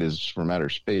 this kid is from outer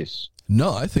space.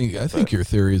 No, I think your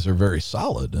theories are very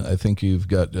solid. I think you've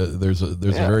got there's a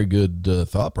very good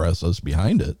thought process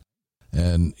behind it,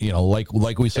 and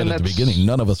like we said at the beginning,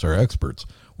 none of us are experts.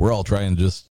 We're all trying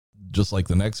just like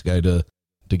the next guy to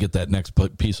get that next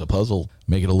piece of puzzle,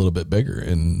 make it a little bit bigger,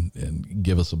 and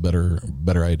give us a better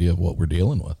idea of what we're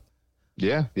dealing with.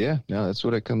 Yeah. No, that's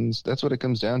what it comes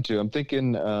down to. I'm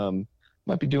thinking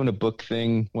might be doing a book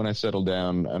thing when I settle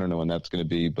down. I don't know when that's going to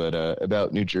be, but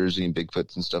about New Jersey and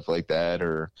Bigfoots and stuff like that,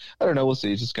 or I don't know. We'll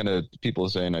see. It's just kind of people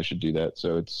saying I should do that,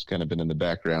 so it's kind of been in the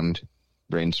background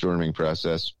brainstorming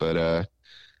process. But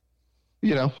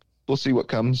we'll see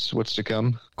what's to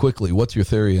come. Quickly, what's your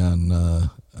theory on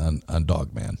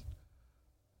Dogman?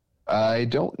 I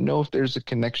don't know if there's a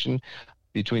connection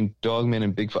between Dogman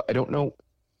and Bigfoot. I don't know.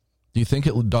 Do you think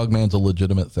Dogman's a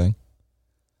legitimate thing?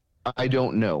 I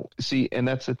don't know. See, and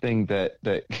that's the thing that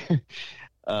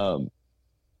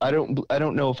I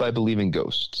don't know if I believe in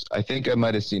ghosts. I think I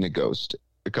might have seen a ghost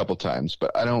a couple times,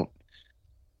 but I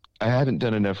haven't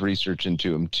done enough research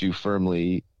into them to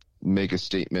firmly make a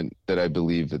statement that I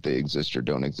believe that they exist or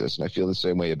don't exist. And I feel the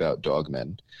same way about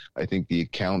Dogmen. I think the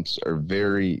accounts are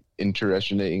very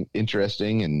interesting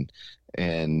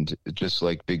and just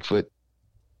like Bigfoot,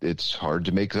 it's hard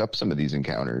to make up some of these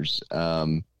encounters.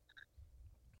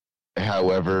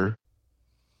 However,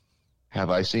 have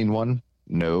I seen one?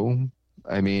 No.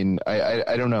 I mean,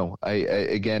 I don't know.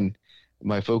 Again,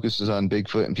 my focus is on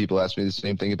Bigfoot, and people ask me the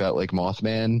same thing about like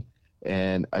Mothman,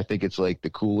 and I think it's like the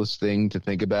coolest thing to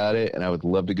think about it, and I would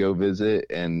love to go visit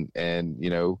and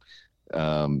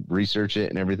research it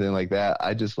and everything like that.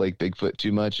 I just like Bigfoot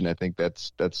too much, and I think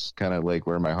that's kind of like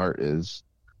where my heart is.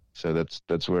 So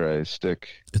that's where I stick.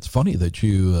 It's funny that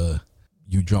you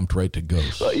jumped right to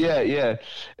ghosts. Yeah.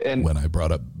 And when I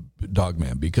brought up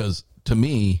Dogman, because to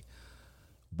me,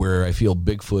 where I feel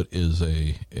Bigfoot is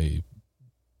a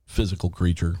physical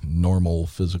creature, normal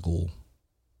physical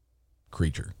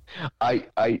creature,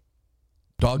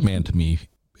 Dogman to me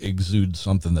exudes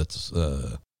something that's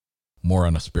more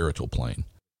on a spiritual plane.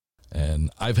 And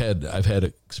I've had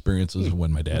experiences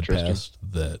when my dad passed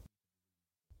that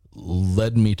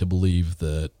led me to believe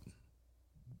that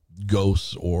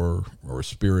ghosts or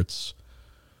spirits,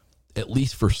 at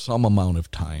least for some amount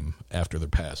of time after their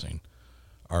passing,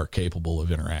 are capable of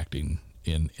interacting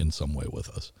in some way with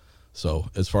us. So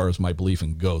as far as my belief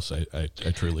in ghosts, I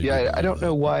truly I don't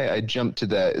know why I jumped to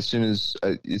that as soon as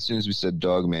we said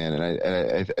Dogman,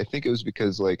 and I think it was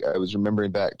because like I was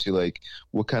remembering back to like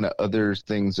what kind of other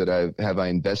things that I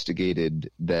investigated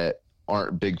that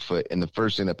aren't Bigfoot, and the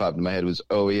first thing that popped in my head was,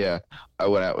 oh yeah, I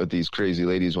went out with these crazy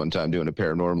ladies one time doing a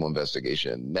paranormal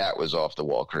investigation. That was off the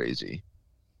wall crazy.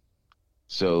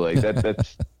 So like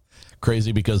that's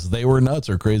crazy because they were nuts,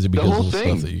 or crazy because the whole of the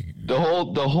thing. Stuff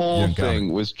that the whole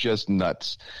thing was just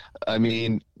nuts. I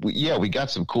mean, we got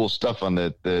some cool stuff on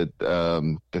the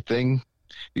thing.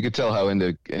 You could tell how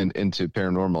into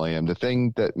paranormal I am. The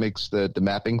thing that makes the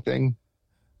mapping thing,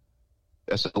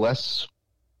 SLS,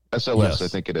 yes. I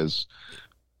think it is.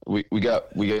 We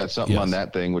got something on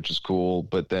that thing, which is cool.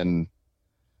 But then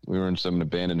we were in some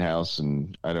abandoned house,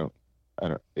 and I don't.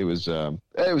 It was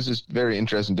just very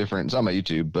interesting, different. It's on my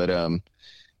YouTube, but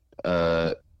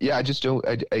I just don't.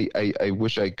 I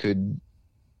wish I could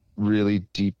really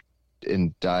deep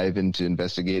and dive into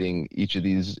investigating each of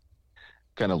these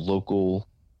kind of local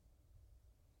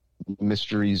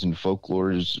mysteries and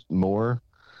folklores more.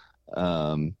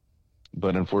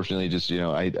 But unfortunately, just,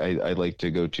 I like to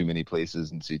go too many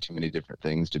places and see too many different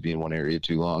things to be in one area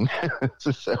too long.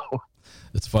 So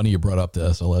it's funny you brought up the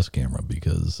SLS camera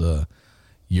because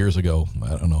years ago,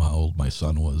 I don't know how old my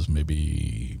son was,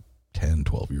 maybe 10,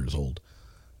 12 years old,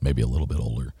 maybe a little bit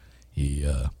older. He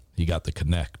got the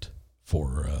Kinect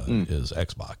for his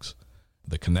Xbox.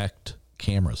 The Kinect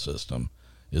camera system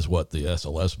is what the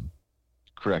SLS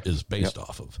is based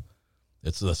off of.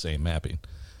 It's the same mapping.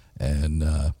 And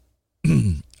I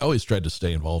always tried to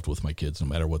stay involved with my kids no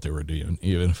matter what they were doing,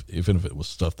 even if it was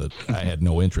stuff that I had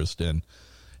no interest in.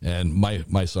 And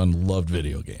my son loved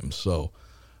video games, so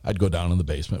I'd go down in the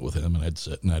basement with him and I'd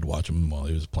sit and I'd watch him while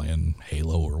he was playing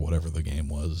Halo or whatever the game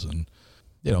was, and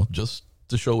just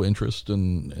to show interest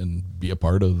and be a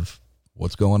part of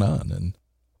what's going on. And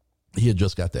he had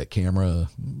just got that camera,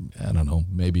 I don't know,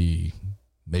 maybe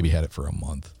had it for a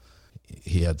month.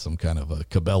 He had some kind of a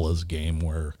Cabela's game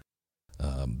where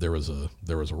there was a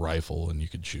rifle and you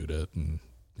could shoot it, and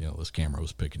this camera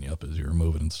was picking you up as you were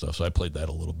moving and stuff. So I played that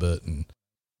a little bit. And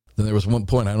then there was one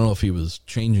point, I don't know if he was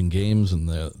changing games and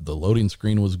the loading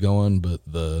screen was going, but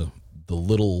the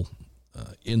little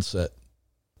inset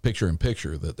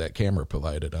picture-in-picture that camera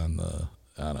provided on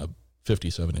a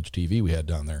 57-inch TV we had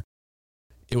down there,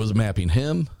 it was mapping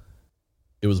him,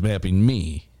 it was mapping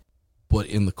me, but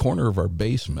in the corner of our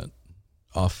basement,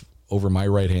 off over my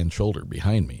right-hand shoulder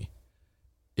behind me,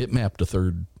 it mapped a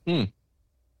third.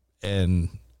 And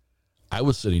I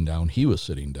was sitting down, he was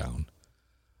sitting down.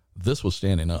 This was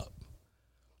standing up.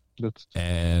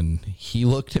 And he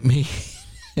looked at me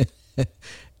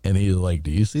and he was like,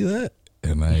 "Do you see that?"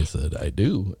 And I said, "I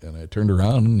do." And I turned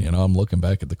around and, I'm looking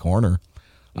back at the corner,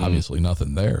 obviously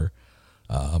nothing there.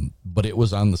 But it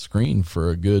was on the screen for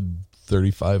a good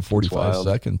 35, 45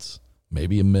 seconds,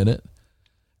 maybe a minute.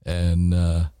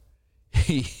 And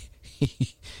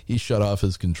he shut off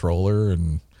his controller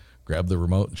and grabbed the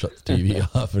remote and shut the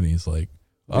TV off. And he's like,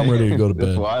 "I'm ready to go to bed."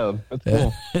 That's wild. That's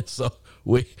cool. And so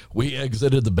we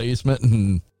exited the basement,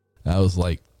 and I was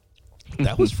like,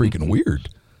 that was freaking weird.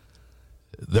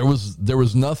 There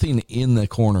was nothing in the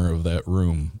corner of that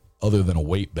room other than a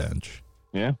weight bench.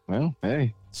 Yeah. Well,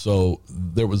 hey. So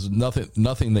there was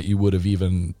nothing that you would have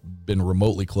even been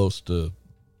remotely close to,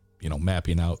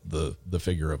 mapping out the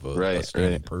figure of a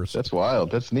standing person. That's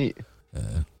wild. That's neat.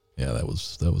 Yeah, that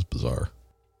was bizarre.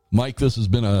 Mike, this has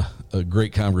been a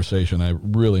great conversation. I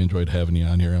really enjoyed having you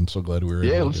on here. I'm so glad we were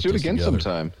able to let's do it again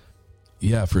sometime.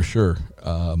 Yeah, for sure.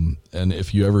 And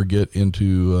if you ever get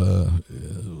into a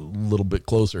little bit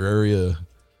closer area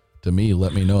to me,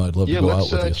 let me know. I'd love to go out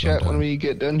with you let's chat sometime. when we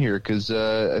get done here, because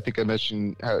I think I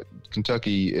mentioned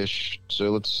Kentucky-ish. So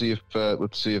let's see if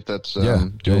that's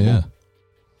doable. Yeah.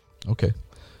 Okay.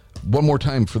 One more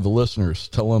time for the listeners.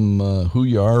 Tell them who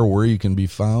you are, where you can be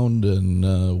found,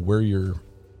 and where your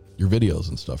videos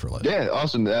and stuff are like. Yeah,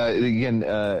 awesome. Again,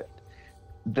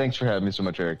 thanks for having me so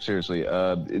much, Eric. Seriously.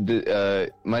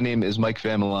 My name is Mike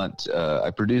Familant. I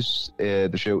produce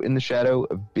the show In the Shadow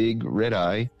of Big Red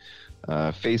Eye.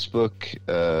 Facebook,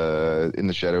 In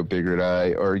the Shadow of Big Red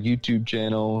Eye. Our YouTube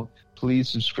channel, please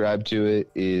subscribe to it,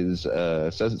 is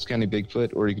Sussex County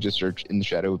Bigfoot, or you can just search In the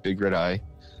Shadow of Big Red Eye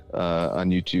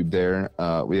on YouTube there.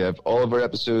 We have all of our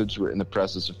episodes. We're in the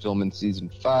process of filming season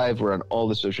 5. We're on all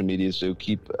the social media, so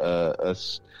keep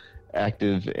us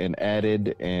active and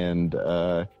added. And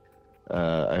I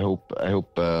hope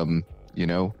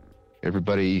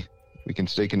everybody, we can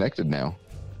stay connected now.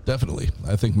 Definitely.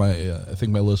 I think my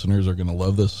listeners are going to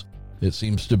love this. It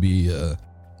seems to be the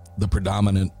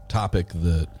predominant topic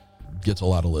that gets a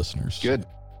lot of listeners. Good.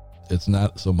 It's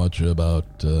not so much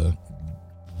about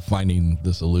finding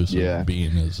this elusive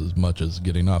being as much as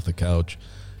getting off the couch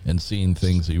and seeing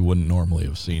things that you wouldn't normally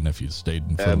have seen if you stayed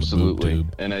in front of the boob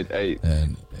tube. And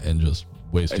and just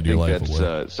wasted your life away.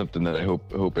 That's something that I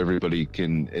hope everybody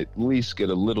can at least get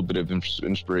a little bit of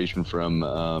inspiration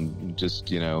from. Just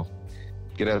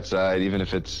get outside, even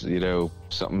if it's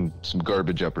some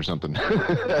garbage up or something. I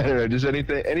don't know, just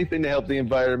anything to help the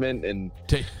environment, and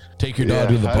take your dog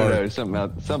to the park. Something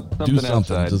Do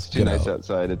outside. Just it's too nice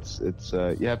outside. It's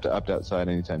you have to opt outside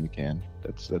anytime you can.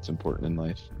 That's important in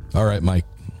life. All right, Mike.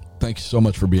 Thank you so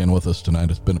much for being with us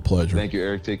tonight. It's been a pleasure. Thank you,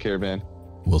 Eric. Take care, man.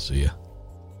 We'll see you.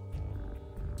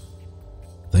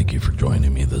 Thank you for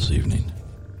joining me this evening.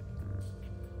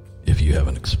 If you have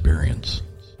an experience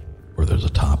or there's a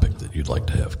topic that you'd like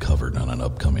to have covered on an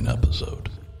upcoming episode,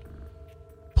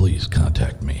 please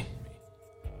contact me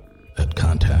at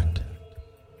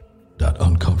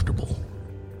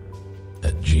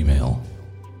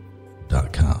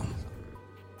contact.uncomfortable@gmail.com.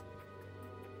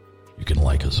 You can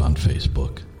like us on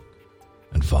Facebook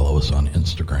and follow us on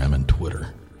Instagram and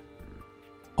Twitter,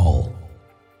 all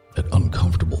at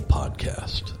Uncomfortable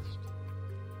Podcast.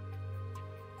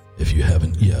 If you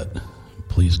haven't yet,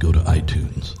 please go to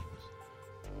iTunes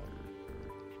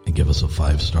and give us a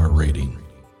 5-star rating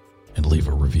and leave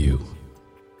a review.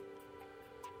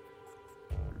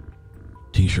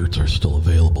 T-shirts are still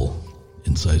available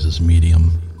in sizes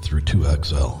medium through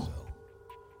 2XL.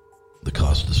 The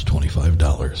cost is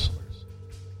 $25,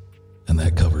 and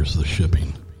that covers the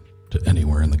shipping to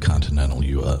anywhere in the continental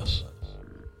U.S.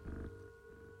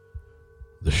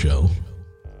 The show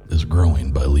is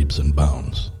growing by leaps and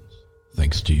bounds,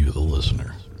 thanks to you, the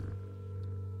listener.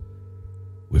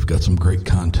 We've got some great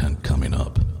content coming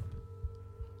up,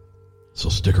 so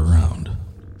stick around.